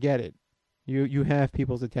 forget it. You have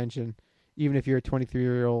people's attention, even if you're a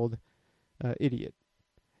 23-year-old idiot.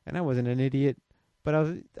 And I wasn't an idiot, but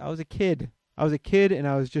I was a kid. I was a kid, and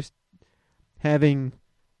I was just having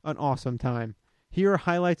an awesome time. Here are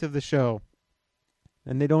highlights of the show,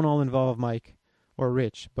 and they don't all involve Mike or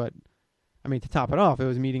Rich, but I mean, to top it off, it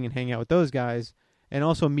was meeting and hanging out with those guys, and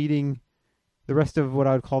also meeting the rest of what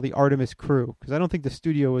I would call the Artemis crew, because I don't think the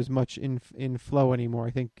studio was much in flow anymore.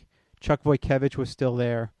 I think Chuck Wojciech was still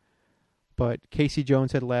there, but Casey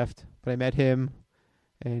Jones had left, but I met him,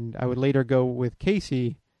 and I would later go with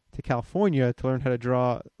Casey to California to learn how to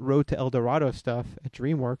draw Road to El Dorado stuff at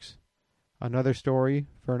DreamWorks. Another story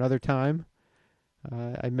for another time.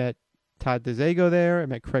 I met Todd DeZago there. I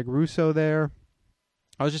met Craig Russo there.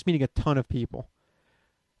 I was just meeting a ton of people.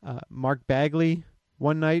 Mark Bagley,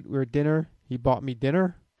 one night we were at dinner. He bought me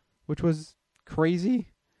dinner, which was crazy.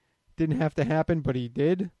 Didn't have to happen, but he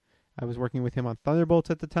did. I was working with him on Thunderbolts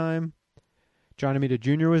at the time. John Romita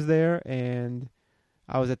Jr. was there, and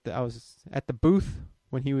I was at the booth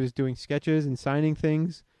when he was doing sketches and signing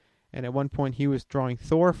things. And at one point, he was drawing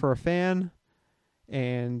Thor for a fan,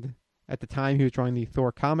 and at the time, he was drawing the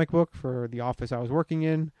Thor comic book for the office I was working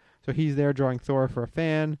in. So he's there drawing Thor for a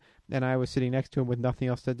fan, and I was sitting next to him with nothing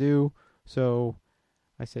else to do. So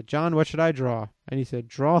I said, John, what should I draw? And he said,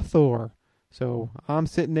 draw Thor. So I'm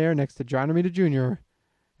sitting there next to John Romita Jr.,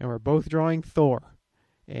 and we're both drawing Thor.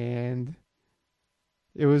 And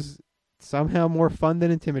it was somehow more fun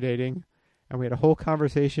than intimidating. And we had a whole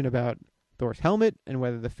conversation about Thor's helmet and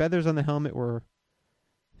whether the feathers on the helmet were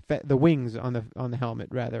the wings on the helmet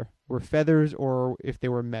rather were feathers or if they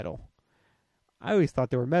were metal. I always thought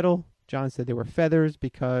they were metal. John said they were feathers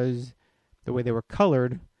because the way they were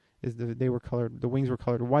colored is the wings were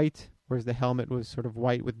colored white, whereas the helmet was sort of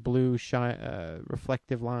white with blue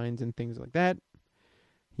reflective lines and things like that.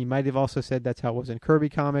 He might have also said that's how it was in Kirby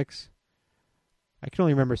comics. I can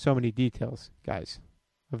only remember so many details, guys,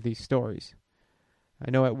 of these stories. I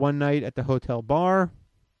know at one night at the hotel bar,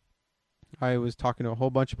 I was talking to a whole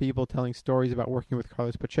bunch of people telling stories about working with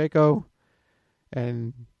Carlos Pacheco,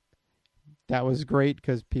 and that was great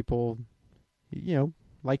because people,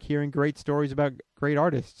 like hearing great stories about great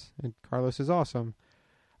artists, and Carlos is awesome.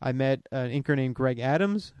 I met an inker named Greg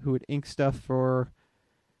Adams who would ink stuff for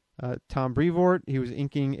Tom Brevoort. He was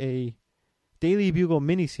inking a Daily Bugle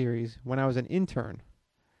miniseries when I was an intern,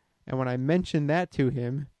 and when I mentioned that to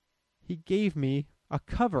him, he gave me a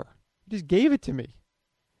cover. He just gave it to me.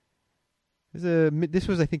 This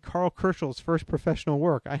was, I think, Carl Kerschel's first professional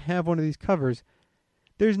work. I have one of these covers.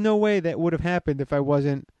 There's no way that would have happened if I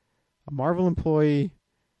wasn't a Marvel employee.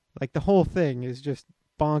 Like, the whole thing is just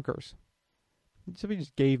bonkers. Somebody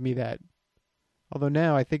just gave me that. Although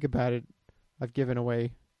now I think about it, I've given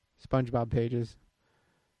away SpongeBob pages.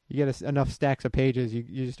 You get enough stacks of pages, you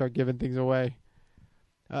just start giving things away.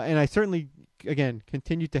 And I certainly, again,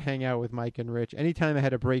 continued to hang out with Mike and Rich. Anytime I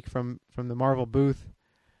had a break from the Marvel booth,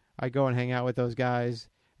 I go and hang out with those guys.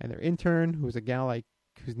 And their intern, who was a gal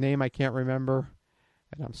whose name I can't remember,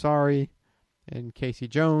 and I'm sorry, and Casey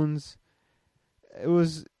Jones. It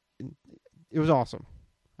was awesome.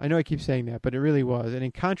 I know I keep saying that, but it really was. And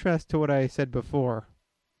in contrast to what I said before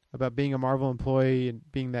about being a Marvel employee and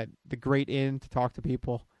being the great in to talk to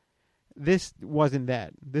people, this wasn't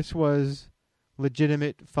that. This was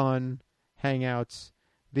legitimate, fun hangouts.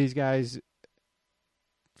 These guys,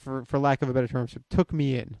 for lack of a better term, took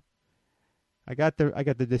me in. I got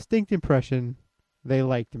the distinct impression they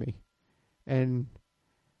liked me, and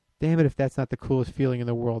damn it if that's not the coolest feeling in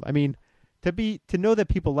the world. I mean, to know that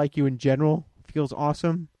people like you in general feels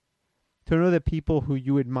awesome. To know that people who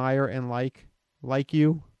you admire and like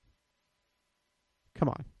you, come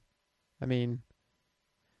on. I mean,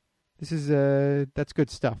 that's good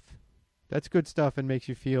stuff. That's good stuff and makes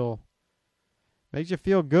you feel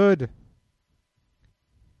good.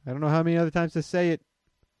 I don't know how many other times to say it.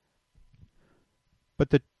 But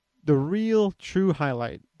the real true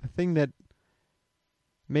highlight, the thing that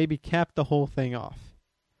maybe capped the whole thing off,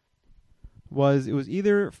 was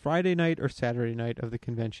either Friday night or Saturday night of the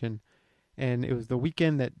convention, and it was the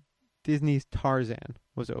weekend that Disney's Tarzan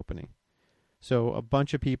was opening. So a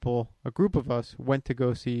bunch of people, a group of us, went to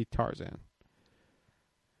go see Tarzan.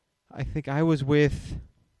 I think I was with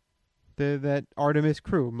that Artemis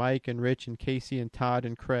crew, Mike and Rich and Casey and Todd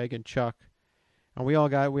and Craig and Chuck, and we all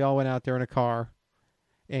went out there in a car,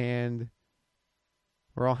 and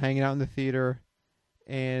we're all hanging out in the theater,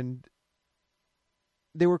 and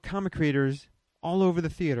there were comic creators all over the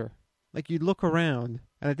theater. like you'd look around,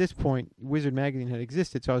 and at this point, Wizard Magazine had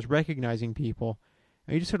existed, so I was recognizing people.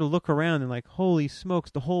 And you just sort of look around and like, holy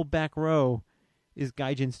smokes, the whole back row is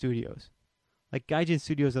Gaijin Studios. Like Gaijin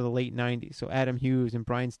Studios of the late 90s. So Adam Hughes and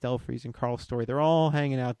Brian Stelfreeze and Carl Story, they're all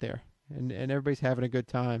hanging out there. And everybody's having a good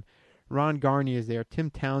time. Ron Garney is there. Tim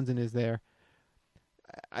Townsend is there.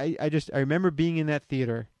 I remember being in that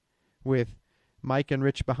theater with Mike and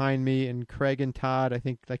Rich behind me and Craig and Todd, I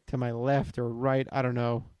think like to my left or right, I don't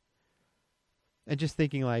know. And just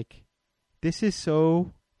thinking like, this is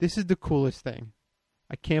the coolest thing.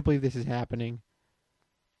 I can't believe this is happening.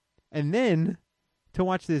 And then to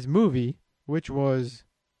watch this movie, which was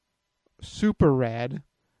super rad,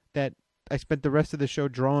 that I spent the rest of the show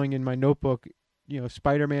drawing in my notebook,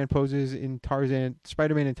 Spider-Man poses in Tarzan,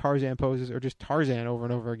 Spider-Man and Tarzan poses, or just Tarzan over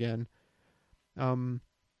and over again.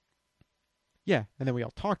 Yeah, and then we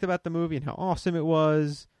all talked about the movie and how awesome it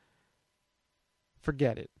was.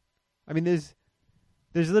 Forget it. I mean, there's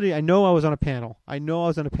literally, I know I was on a panel. I know I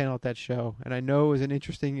was on a panel at that show, and I know it was an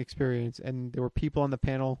interesting experience, and there were people on the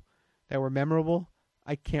panel that were memorable.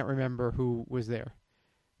 I can't remember who was there.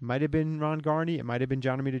 It might have been Ron Garney. It might have been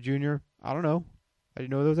John Romita Jr. I don't know. I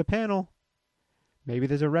didn't know there was a panel. Maybe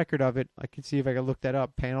there's a record of it. I can see if I can look that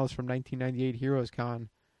up. Panels from 1998 Heroes Con.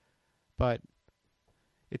 But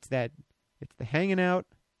it's the hanging out,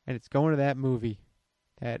 and it's going to that movie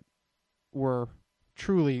that were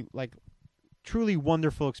truly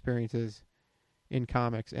wonderful experiences in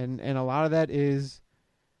comics. And a lot of that is,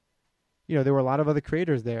 there were a lot of other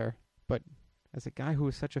creators there, but as a guy who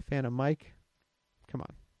was such a fan of Mike, come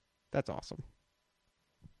on, that's awesome.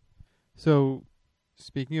 So,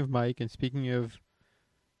 speaking of Mike and speaking of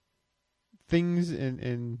things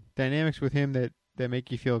and dynamics with him that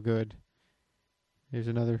make you feel good, here's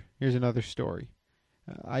another story.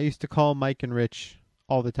 I used to call Mike and Rich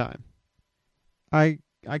all the time. I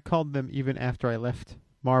called them even after I left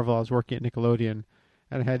Marvel. I was working at Nickelodeon,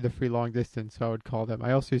 and I had the free long distance, so I would call them.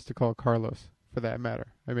 I also used to call Carlos, for that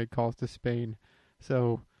matter. I made calls to Spain.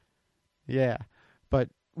 So, yeah. But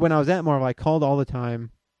when I was at Marvel, I called all the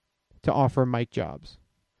time to offer Mike jobs.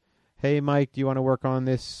 Hey, Mike, do you want to work on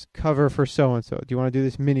this cover for so-and-so? Do you want to do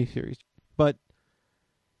this miniseries? But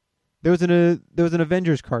there was an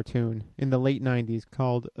Avengers cartoon in the late 90s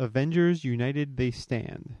called Avengers United They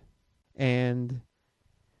Stand. And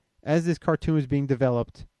as this cartoon was being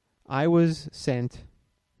developed, I was sent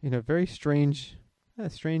in a very strange, I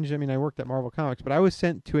worked at Marvel Comics, but I was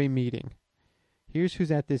sent to a meeting. Here's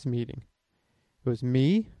who's at this meeting. It was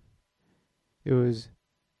me. It was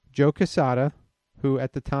Joe Quesada, who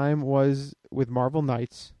at the time was with Marvel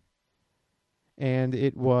Knights. And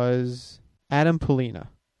it was Adam Polina,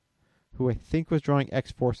 who I think was drawing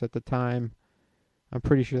X-Force at the time. I'm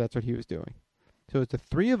pretty sure that's what he was doing. So it's the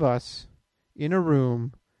three of us in a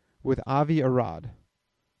room with Avi Arad,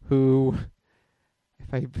 who,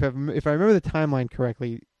 if I remember the timeline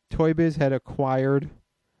correctly, Toy Biz had acquired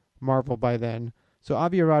Marvel by then. So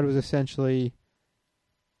Avi Arad was essentially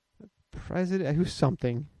president. He was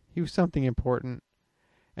something important,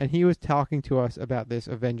 and he was talking to us about this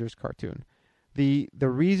Avengers cartoon. The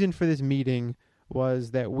reason for this meeting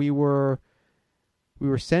was that we were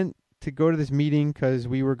sent to go to this meeting because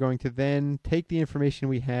we were going to then take the information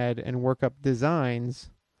we had and work up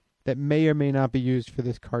designs that may or may not be used for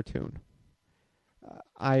this cartoon.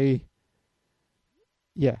 I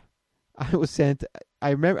was sent.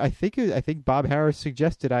 I remember. I think Bob Harris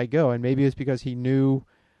suggested I go, and maybe it was because he knew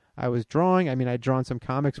I was drawing. I mean, I'd drawn some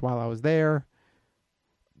comics while I was there.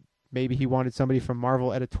 Maybe he wanted somebody from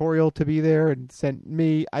Marvel editorial to be there and sent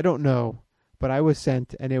me. I don't know, but I was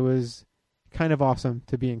sent, and it was kind of awesome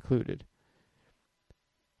to be included.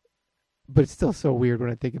 But it's still so weird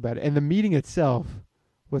when I think about it. And the meeting itself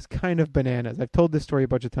was kind of bananas. I've told this story a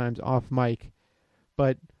bunch of times off mic,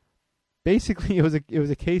 but basically it was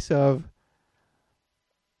a case of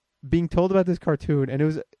being told about this cartoon, and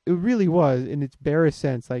it really was in its barest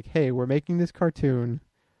sense like, hey, we're making this cartoon.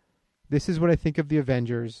 This is what I think of the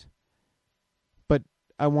Avengers, but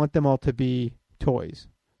I want them all to be toys.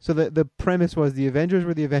 So the premise was the Avengers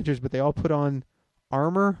were the Avengers, but they all put on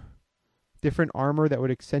armor, different armor that would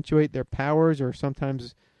accentuate their powers, or somehow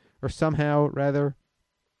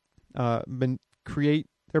create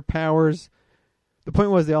their powers. The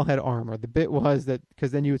point was they all had armor. The bit was that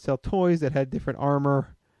because then you would sell toys that had different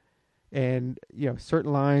armor, and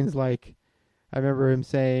certain lines like, I remember him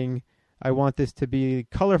saying, "I want this to be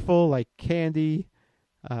colorful like candy."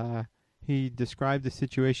 He described a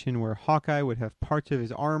situation where Hawkeye would have parts of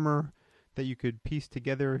his armor that you could piece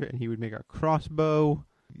together, and he would make a crossbow.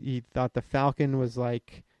 He thought the Falcon was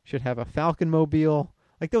should have a Falcon mobile.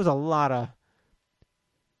 There was a lot of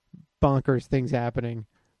bonkers things happening.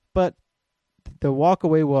 But the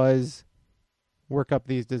walkaway was work up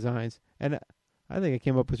these designs. And I think I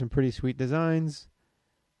came up with some pretty sweet designs.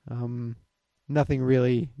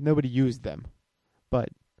 Nobody used them, but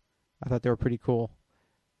I thought they were pretty cool.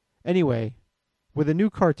 Anyway, with a new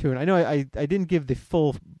cartoon, I know I didn't give the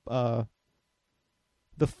full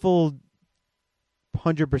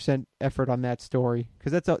 100% effort on that story,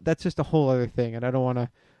 because that's just a whole other thing, and I don't want to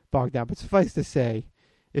bog down. But suffice to say,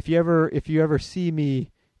 if you ever see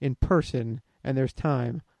me in person and there's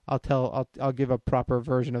time, I'll give a proper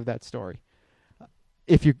version of that story.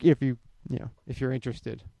 If you're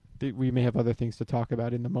interested, we may have other things to talk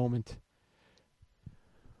about in the moment.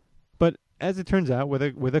 But as it turns out,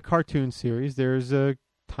 with a cartoon series, there's a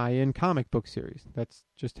tie-in comic book series. That's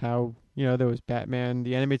just how, there was Batman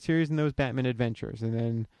the Animated Series and there was Batman Adventures, and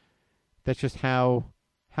then that's just how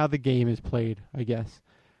the game is played, I guess.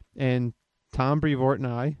 And Tom Brevoort and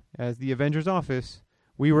I, as the Avengers Office,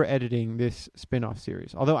 we were editing this spin-off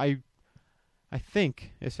series. Although I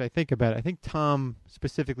think, if I think about it, I think Tom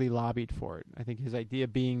specifically lobbied for it. I think his idea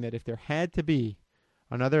being that if there had to be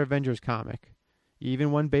another Avengers comic,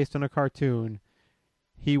 even one based on a cartoon,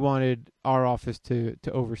 he wanted our office to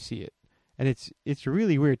oversee it. And it's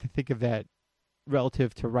really weird to think of that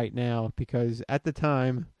relative to right now, because at the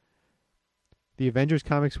time, the Avengers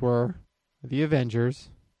comics were The Avengers,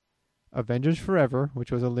 Avengers Forever,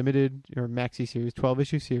 which was a limited or maxi series,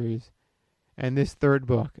 12-issue series, and this third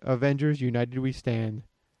book, Avengers United We Stand,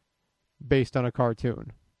 based on a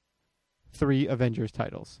cartoon. 3 Avengers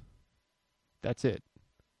titles. That's it.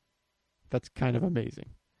 That's kind of amazing,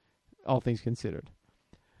 all things considered.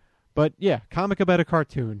 But yeah, comic about a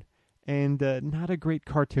cartoon, and not a great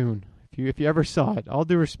cartoon. If you ever saw it, all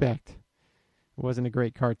due respect, it wasn't a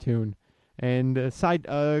great cartoon. And side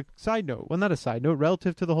note, well, not a side note,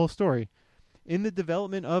 relative to the whole story, in the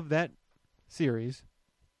development of that series,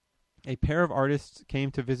 a pair of artists came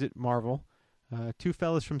to visit Marvel, 2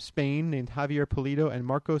 fellas from Spain named Javier Pulido and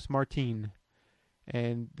Marcos Martin,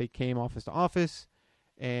 and they came office to office,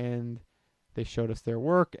 and they showed us their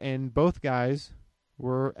work, and both guys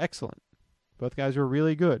were excellent. Both guys were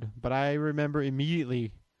really good. But I remember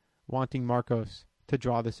immediately wanting Marcos to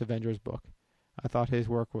draw this Avengers book. I thought his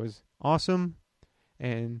work was awesome,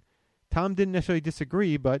 and Tom didn't necessarily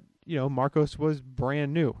disagree, but Marcos was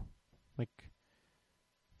brand new, like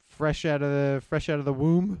fresh out of the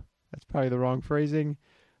womb. That's probably the wrong phrasing,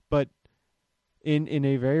 but in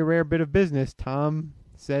a very rare bit of business, Tom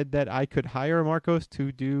said that I could hire Marcos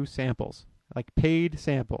to do samples, like paid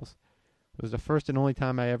samples. It was the first and only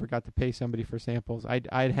time I ever got to pay somebody for samples.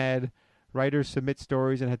 I'd had writers submit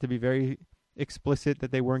stories and had to be very explicit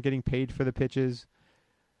that they weren't getting paid for the pitches.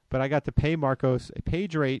 But I got to pay Marcos a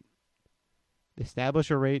page rate, establish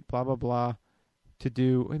a rate, blah, blah, blah, to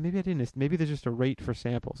do... Maybe I didn't. Maybe there's just a rate for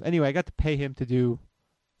samples. Anyway, I got to pay him to do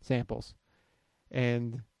samples.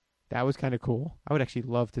 And that was kind of cool. I would actually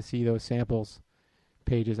love to see those samples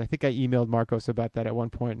pages. I think I emailed Marcos about that at one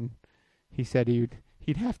point, and he said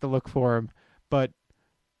he'd have to look for him. But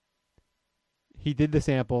he did the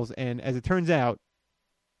samples, and as it turns out,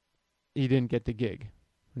 he didn't get the gig.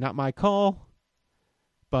 Not my call,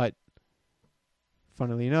 but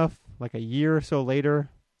funnily enough, like a year or so later,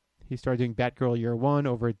 he started doing Batgirl Year One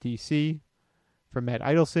over at DC for Matt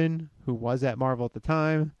Idelson, who was at Marvel at the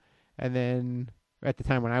time, and then at the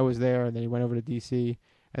time when I was there, and then he went over to DC,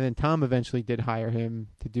 and then Tom eventually did hire him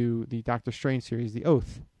to do the Doctor Strange series, The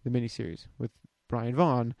Oath, the miniseries with Brian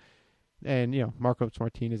Vaughan, and Marcos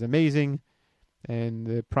Martin is amazing. And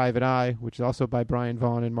The Private Eye, which is also by Brian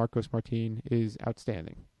Vaughan and Marcos Martin, is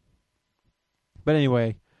outstanding. But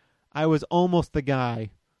anyway, I was almost the guy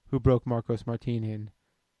who broke Marcos Martin in.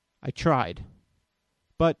 I tried.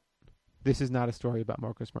 But this is not a story about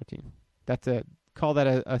Marcos Martin. Call that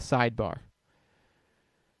a sidebar.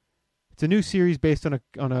 It's a new series based on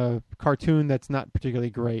a cartoon that's not particularly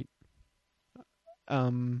great. But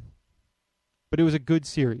it was a good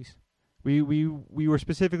series. We were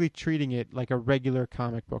specifically treating it like a regular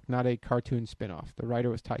comic book, not a cartoon spin-off. The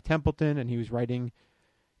writer was Ty Templeton, and he was writing,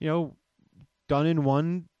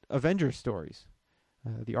 done-in-one Avengers stories.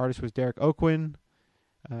 The artist was Derek Oquin,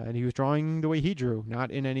 and he was drawing the way he drew,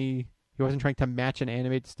 he wasn't trying to match an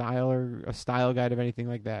animated style or a style guide of anything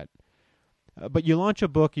like that. But you launch a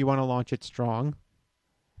book, you want to launch it strong.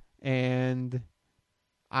 And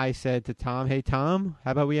I said to Tom, hey, Tom,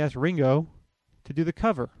 how about we ask Ringo to do the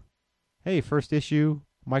cover? Hey, first issue,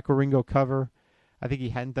 Michael Ringo cover. I think he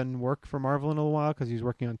hadn't done work for Marvel in a little while because he was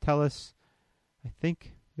working on Tellus, I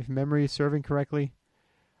think, if memory is serving correctly.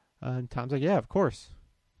 And Tom's like, yeah, of course,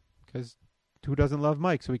 because who doesn't love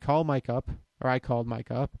Mike? So we called Mike up, or I called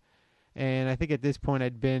Mike up, And I think at this point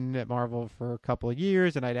I'd been at Marvel for a couple of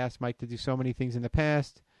years, and I'd asked Mike to do so many things in the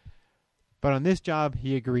past. But on this job,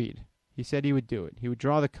 he agreed. He said he would do it. He would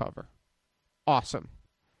draw the cover. Awesome.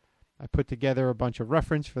 I put together a bunch of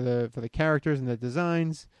reference for the characters and the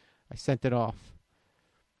designs. I sent it off.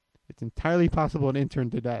 It's entirely possible an intern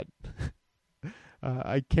did that.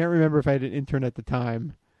 I can't remember if I had an intern at the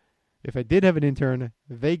time. If I did have an intern,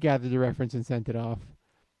 they gathered the reference and sent it off.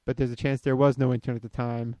 But there's a chance there was no intern at the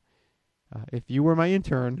time. If you were my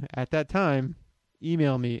intern at that time,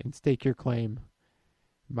 email me and stake your claim.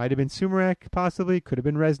 Might have been Sumerak, possibly. Could have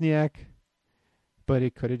been Resniak. But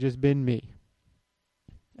it could have just been me.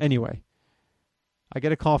 Anyway, I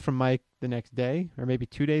get a call from Mike the next day, or maybe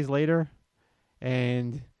 2 days later,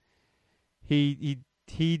 and he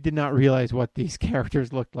did not realize what these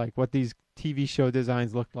characters looked like, what these TV show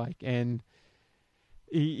designs looked like, and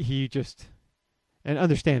he just, and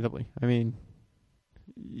understandably, I mean,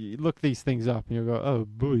 you look these things up and you go, oh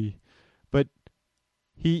boy, but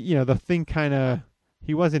the thing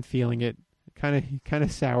he wasn't feeling it, he kind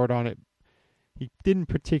of soured on it. He didn't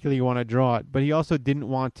particularly want to draw it, but he also didn't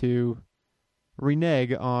want to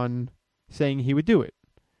renege on saying he would do it.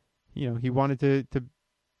 He wanted to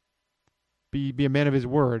be a man of his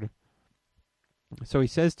word. So he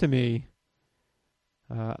says to me,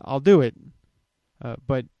 I'll do it,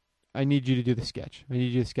 but I need you to do the sketch. I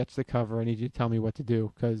need you to sketch the cover. I need you to tell me what to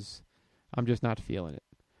do because I'm just not feeling it.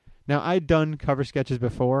 Now, I'd done cover sketches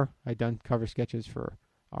before. I'd done cover sketches for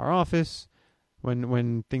our office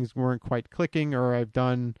when things weren't quite clicking, or I'd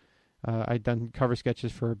done cover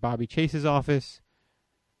sketches for Bobby Chase's office.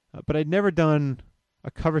 But I'd never done a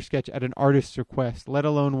cover sketch at an artist's request, let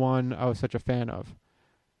alone one I was such a fan of.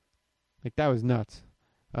 Like, that was nuts.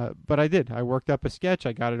 But I did. I worked up a sketch.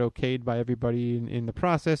 I got it okayed by everybody in the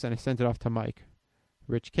process, and I sent it off to Mike.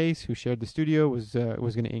 Rich Case, who shared the studio, was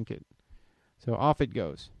going to ink it. So off it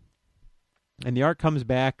goes. And the art comes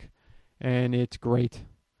back, and it's great.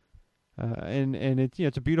 And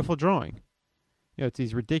it's a beautiful drawing. It's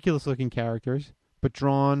these ridiculous-looking characters, but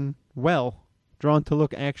drawn well, drawn to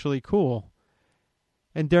look actually cool.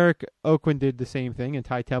 And Derek Oakland did the same thing, and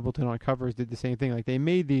Ty Templeton on covers did the same thing. Like, they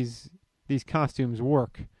made these costumes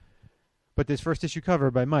work. But this first issue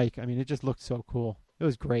cover by Mike, I mean, it just looked so cool. It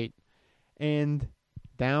was great. And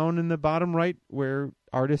down in the bottom right where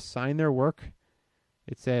artists sign their work,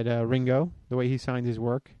 it said Ringo, the way he signed his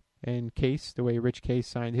work, and Case, the way Rich Case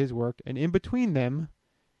signed his work. And in between them,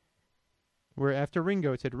 where after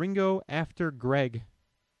Ringo, it said Ringo after Greg.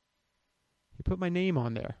 He put my name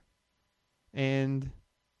on there. And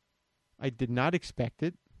I did not expect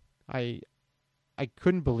it. I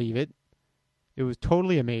couldn't believe it. It was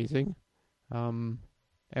totally amazing. And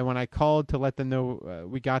when I called to let them know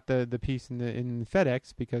we got the piece in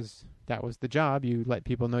FedEx, because that was the job, you let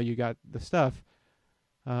people know you got the stuff.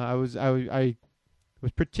 I was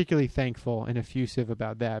particularly thankful and effusive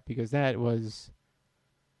about that, because that was,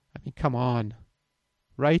 I mean, come on,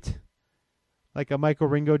 right? Like a Michael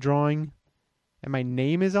Ringo drawing, and my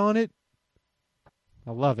name is on it.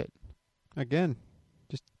 I love it. Again,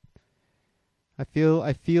 just I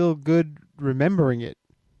feel good remembering it.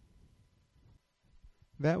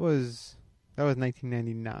 That was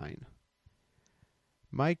 1999.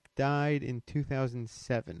 Mike died in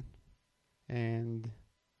 2007, and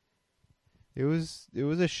it was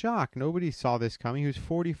a shock. Nobody saw this coming. He was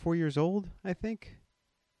 44 years old, I think,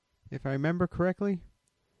 if I remember correctly.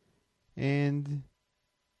 And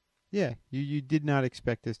yeah, you did not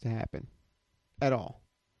expect this to happen at all.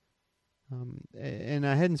 And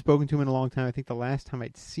I hadn't spoken to him in a long time. I think the last time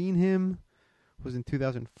I'd seen him was in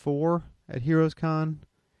 2004 at Heroes Con.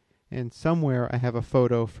 And somewhere I have a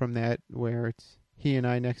photo from that where it's he and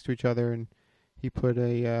I next to each other, and he put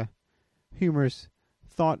a humorous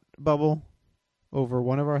thought bubble over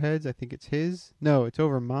one of our heads. I think it's his. No, it's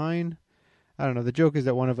over mine. I don't know. The joke is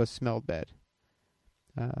that one of us smelled bad.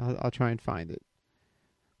 I'll try and find it.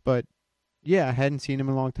 But yeah, I hadn't seen him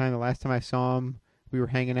in a long time. The last time I saw him, we were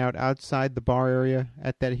hanging out outside the bar area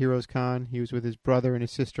at that Heroes Con. He was with his brother and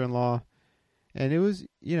his sister-in-law. And it was,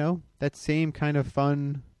 that same kind of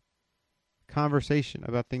fun conversation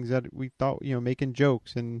about things that we thought, making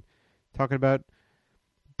jokes and talking about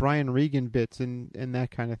Brian Regan bits and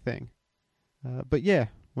that kind of thing. But yeah,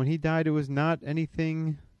 when he died, it was not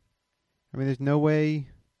anything. I mean, there's no way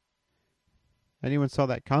anyone saw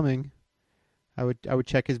that coming. I would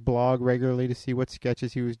check his blog regularly to see what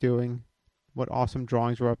sketches he was doing, what awesome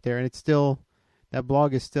drawings were up there, and it's still, that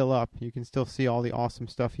blog is still up. You can still see all the awesome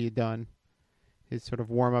stuff he had done, his sort of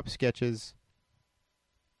warm-up sketches.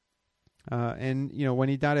 And when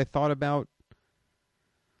he died, I thought about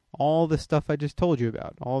all the stuff I just told you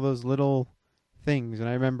about, all those little things. And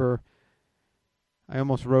I remember I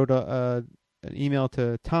almost wrote an email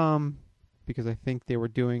to Tom because I think they were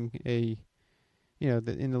doing in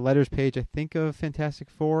the letters page, I think of Fantastic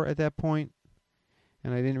Four at that point.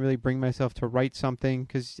 And I didn't really bring myself to write something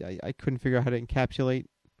because I couldn't figure out how to encapsulate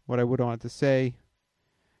what I would want to say.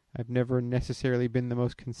 I've never necessarily been the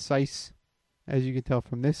most concise, as you can tell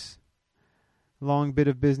from this long bit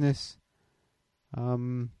of business.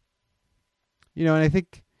 And I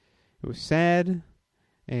think it was sad,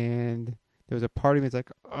 and there was a part of me that's like,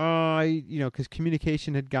 because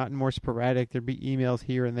communication had gotten more sporadic. There'd be emails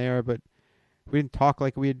here and there, but we didn't talk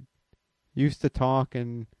like we had used to talk.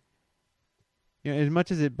 And as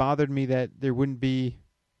much as it bothered me that there wouldn't be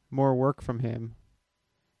more work from him,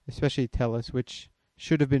 especially Tellus, which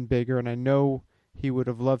should have been bigger, and I know he would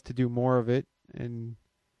have loved to do more of it, and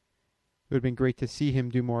it would have been great to see him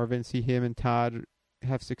do more of it and see him and Todd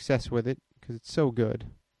have success with it because it's so good.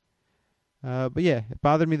 But yeah, it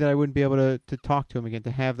bothered me that I wouldn't be able to talk to him again,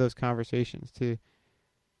 to have those conversations, to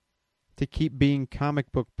keep being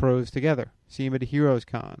comic book pros together, see him at a Heroes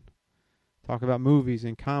Con, talk about movies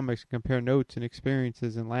and comics, compare notes and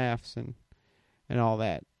experiences and laughs and all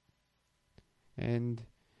that. And,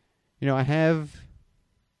 I have,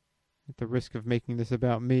 at the risk of making this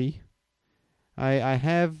about me, I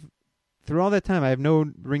have, through all that time, I have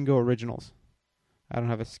no Ringo originals. I don't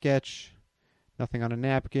have a sketch, nothing on a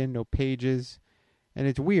napkin, no pages. And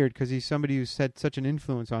it's weird because he's somebody who's had such an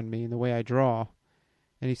influence on me in the way I draw.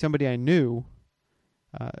 And he's somebody I knew,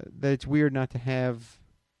 that it's weird not to have,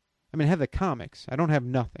 I have the comics. I don't have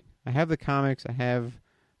nothing. I have the comics, I have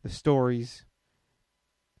the stories,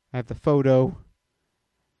 I have the photo.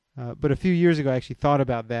 But a few years ago I actually thought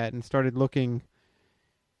about that and started looking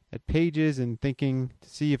at pages and thinking to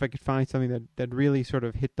see if I could find something that really sort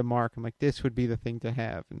of hit the mark. I'm like, this would be the thing to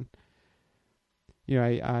have. And,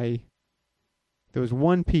 I there was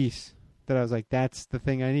one piece that I was like, that's the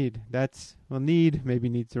thing I need. Maybe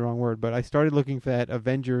need's the wrong word, but I started looking for that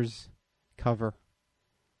Avengers cover,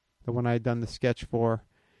 the one I had done the sketch for,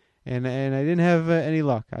 and I didn't have any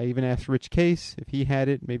luck. I even asked Rich Case if he had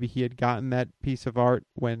it. Maybe he had gotten that piece of art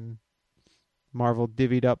when Marvel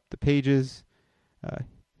divvied up the pages.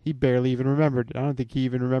 He barely even remembered it. I don't think he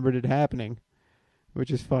even remembered it happening,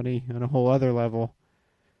 which is funny on a whole other level.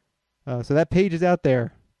 So that page is out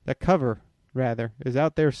there. That cover, rather, is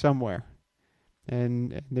out there somewhere.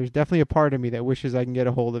 And there's definitely a part of me that wishes I can get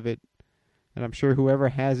a hold of it. And I'm sure whoever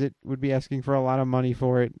has it would be asking for a lot of money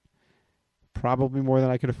for it. Probably more than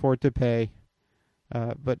I could afford to pay.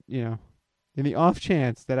 But, in the off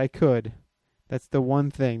chance that I could, that's the one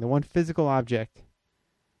thing, the one physical object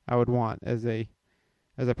I would want as a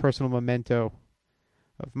personal memento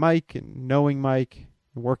of Mike and knowing Mike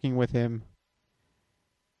and working with him.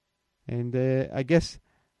 And I guess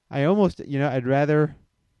I almost, I'd rather,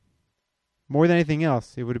 more than anything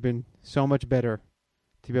else, it would have been so much better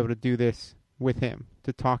to be able to do this with him,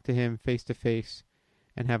 to talk to him face to face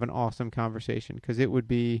and have an awesome conversation, because it would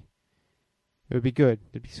be good.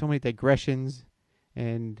 There'd be so many digressions,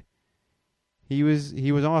 and he was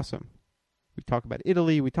awesome. We talk about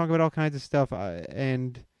Italy, we talk about all kinds of stuff,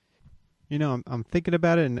 and I'm thinking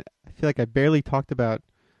about it, and I feel like I barely talked about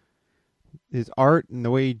his art and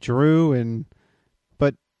the way he drew,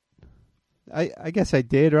 but I guess I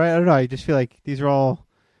did, right? I don't know. I just feel like these are all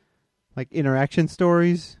like interaction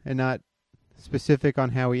stories and not specific on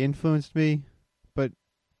how he influenced me. But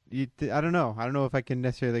I don't know. I don't know if I can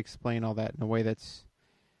necessarily explain all that in a way that's,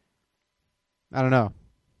 I don't know.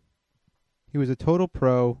 He was a total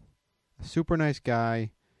pro, a super nice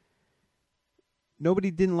guy.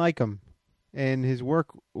 Nobody didn't like him, and his work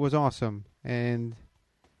was awesome. And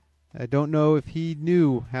I don't know if he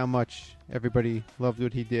knew how much everybody loved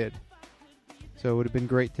what he did. So it would have been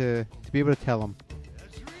great to be able to tell him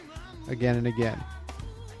again and again.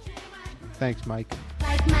 Thanks, Mike.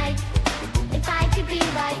 Like Mike, if I could be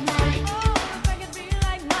like Mike. Oh, if I could be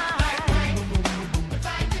like Mike. If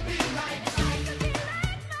I could be like Mike.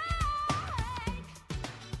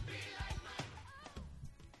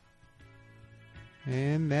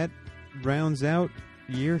 And that rounds out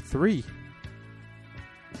year 3.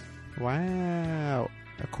 Wow.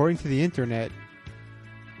 According to the internet,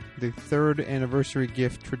 the 3rd anniversary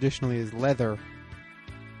gift traditionally is leather.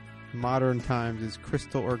 Modern times is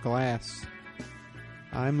crystal or glass.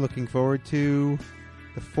 I'm looking forward to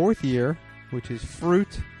the 4th year, which is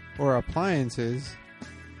fruit or appliances.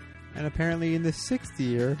 And apparently in the 6th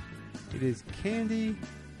year, it is candy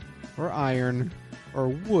or iron or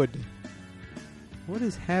wood. What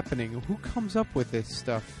is happening? Who comes up with this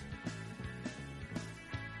stuff?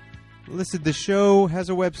 Listen, the show has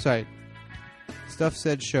a website,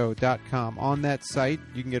 stuffsaidshow.com. On that site,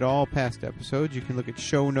 you can get all past episodes. You can look at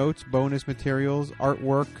show notes, bonus materials,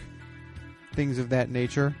 artwork, things of that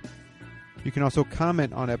nature. You can also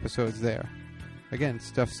comment on episodes there. Again,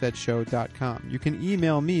 stuffsaidshow.com. You can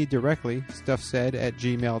email me directly,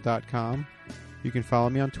 stuffsaid@gmail.com. You can follow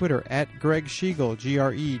me on Twitter, @GregSchiegel,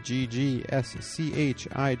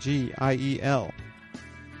 GregSchigiel.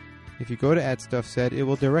 If you go to @StuffSaid, it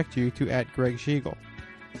will direct you to @GregSchiegel.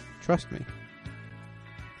 Trust me.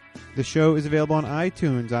 The show is available on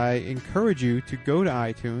iTunes. I encourage you to go to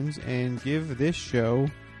iTunes and give this show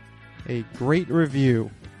a great review.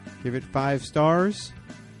 Give it 5 stars.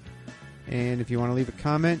 And if you want to leave a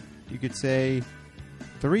comment, you could say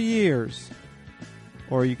 3 years.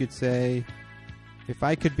 Or you could say, if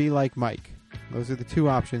I could be like Mike. Those are the 2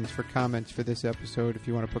 options for comments for this episode if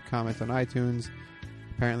you want to put comments on iTunes.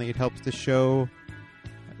 Apparently it helps the show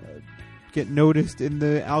get noticed in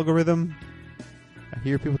the algorithm. I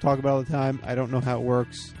hear people talk about it all the time. I don't know how it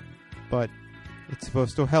works, but it's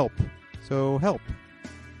supposed to help. So help.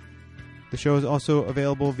 The show is also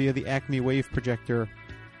available via the Acme Wave Projector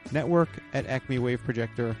network at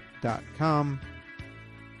acmewaveprojector.com.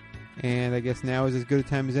 And I guess now is as good a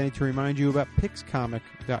time as any to remind you about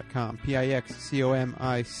pixcomic.com,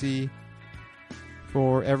 Pixcomic,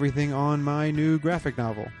 for everything on my new graphic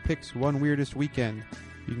novel, Pix One Weirdest Weekend.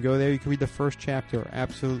 You can go there, you can read the first chapter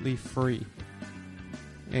absolutely free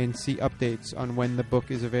and see updates on when the book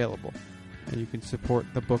is available. And you can support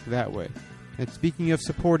the book that way. And speaking of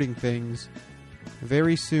supporting things,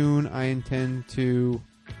 very soon I intend to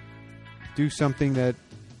do something that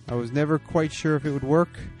I was never quite sure if it would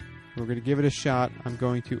work. We're going to give it a shot. I'm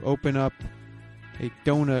going to open up a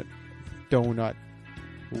donut.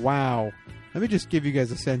 Wow. Let me just give you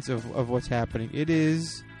guys a sense of what's happening. It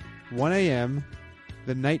is 1 a.m.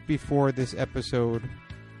 the night before this episode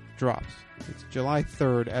drops. It's July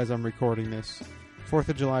 3rd as I'm recording this. 4th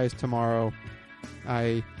of July is tomorrow.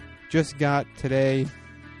 I just got today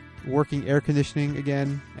working air conditioning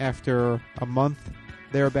again after a month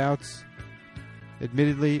thereabouts.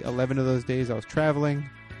 Admittedly, 11 of those days I was traveling,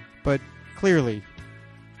 but clearly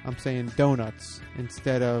I'm saying donuts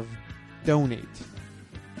instead of donate.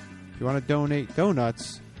 If you want to donate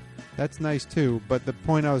donuts, that's nice too, but the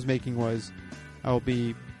point I was making was I'll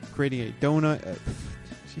be creating a donut.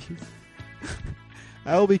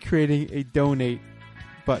 I will be creating a donate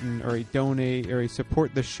button or a donate or a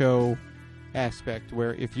support the show aspect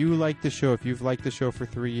where if you like the show, if you've liked the show for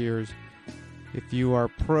 3 years, if you are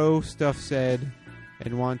pro Stuff Said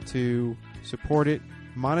and want to support it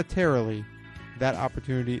monetarily, that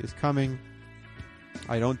opportunity is coming.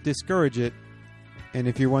 I don't discourage it. And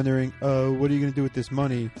if you're wondering, what are you going to do with this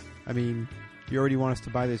money? I mean, you already want us to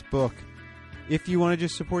buy this book. If you want to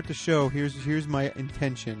just support the show, here's my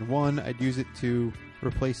intention. 1, I'd use it to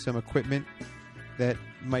replace some equipment that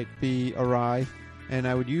might be awry, and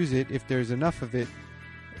I would use it, if there's enough of it,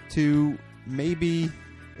 to maybe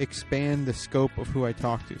expand the scope of who I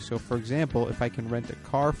talk to. So, for example, if I can rent a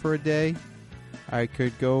car for a day, I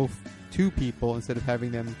could go to people instead of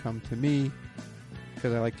having them come to me,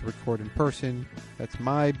 because I like to record in person. That's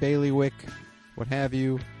my bailiwick, what have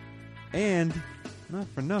you. And, not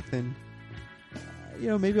for nothing,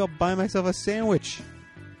 maybe I'll buy myself a sandwich.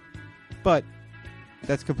 But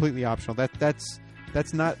that's completely optional. That's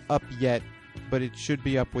not up yet, but it should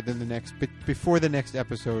be up within before the next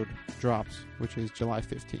episode drops, which is July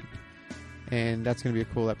 15th. And that's going to be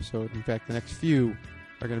a cool episode. In fact, the next few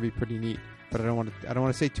are going to be pretty neat. But I don't want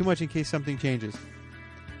to say too much in case something changes.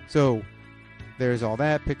 So there's all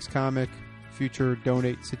that. Pix Comic, future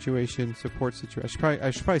donate situation, support situation. I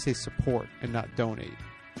should probably say support and not donate.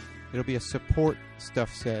 It'll be a support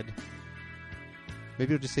Stuff Said.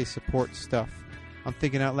 Maybe it'll just say support stuff. I'm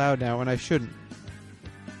thinking out loud now, and I shouldn't.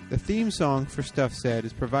 The theme song for Stuff Said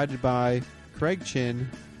is provided by Craig Chin,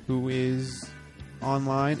 who is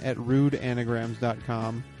online at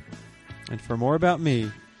rudeanagrams.com. And for more about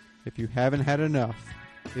me, if you haven't had enough,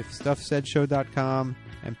 if stuffsaidshow.com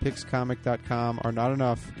and pixcomic.com are not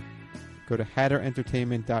enough, go to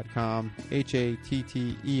hatterentertainment.com,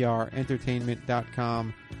 HATTER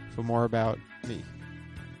entertainment.com for more about me.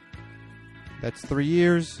 That's 3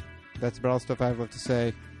 years. That's about all the stuff I have left to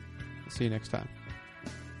say. I'll see you next time.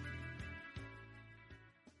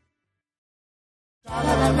 La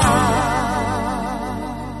la la.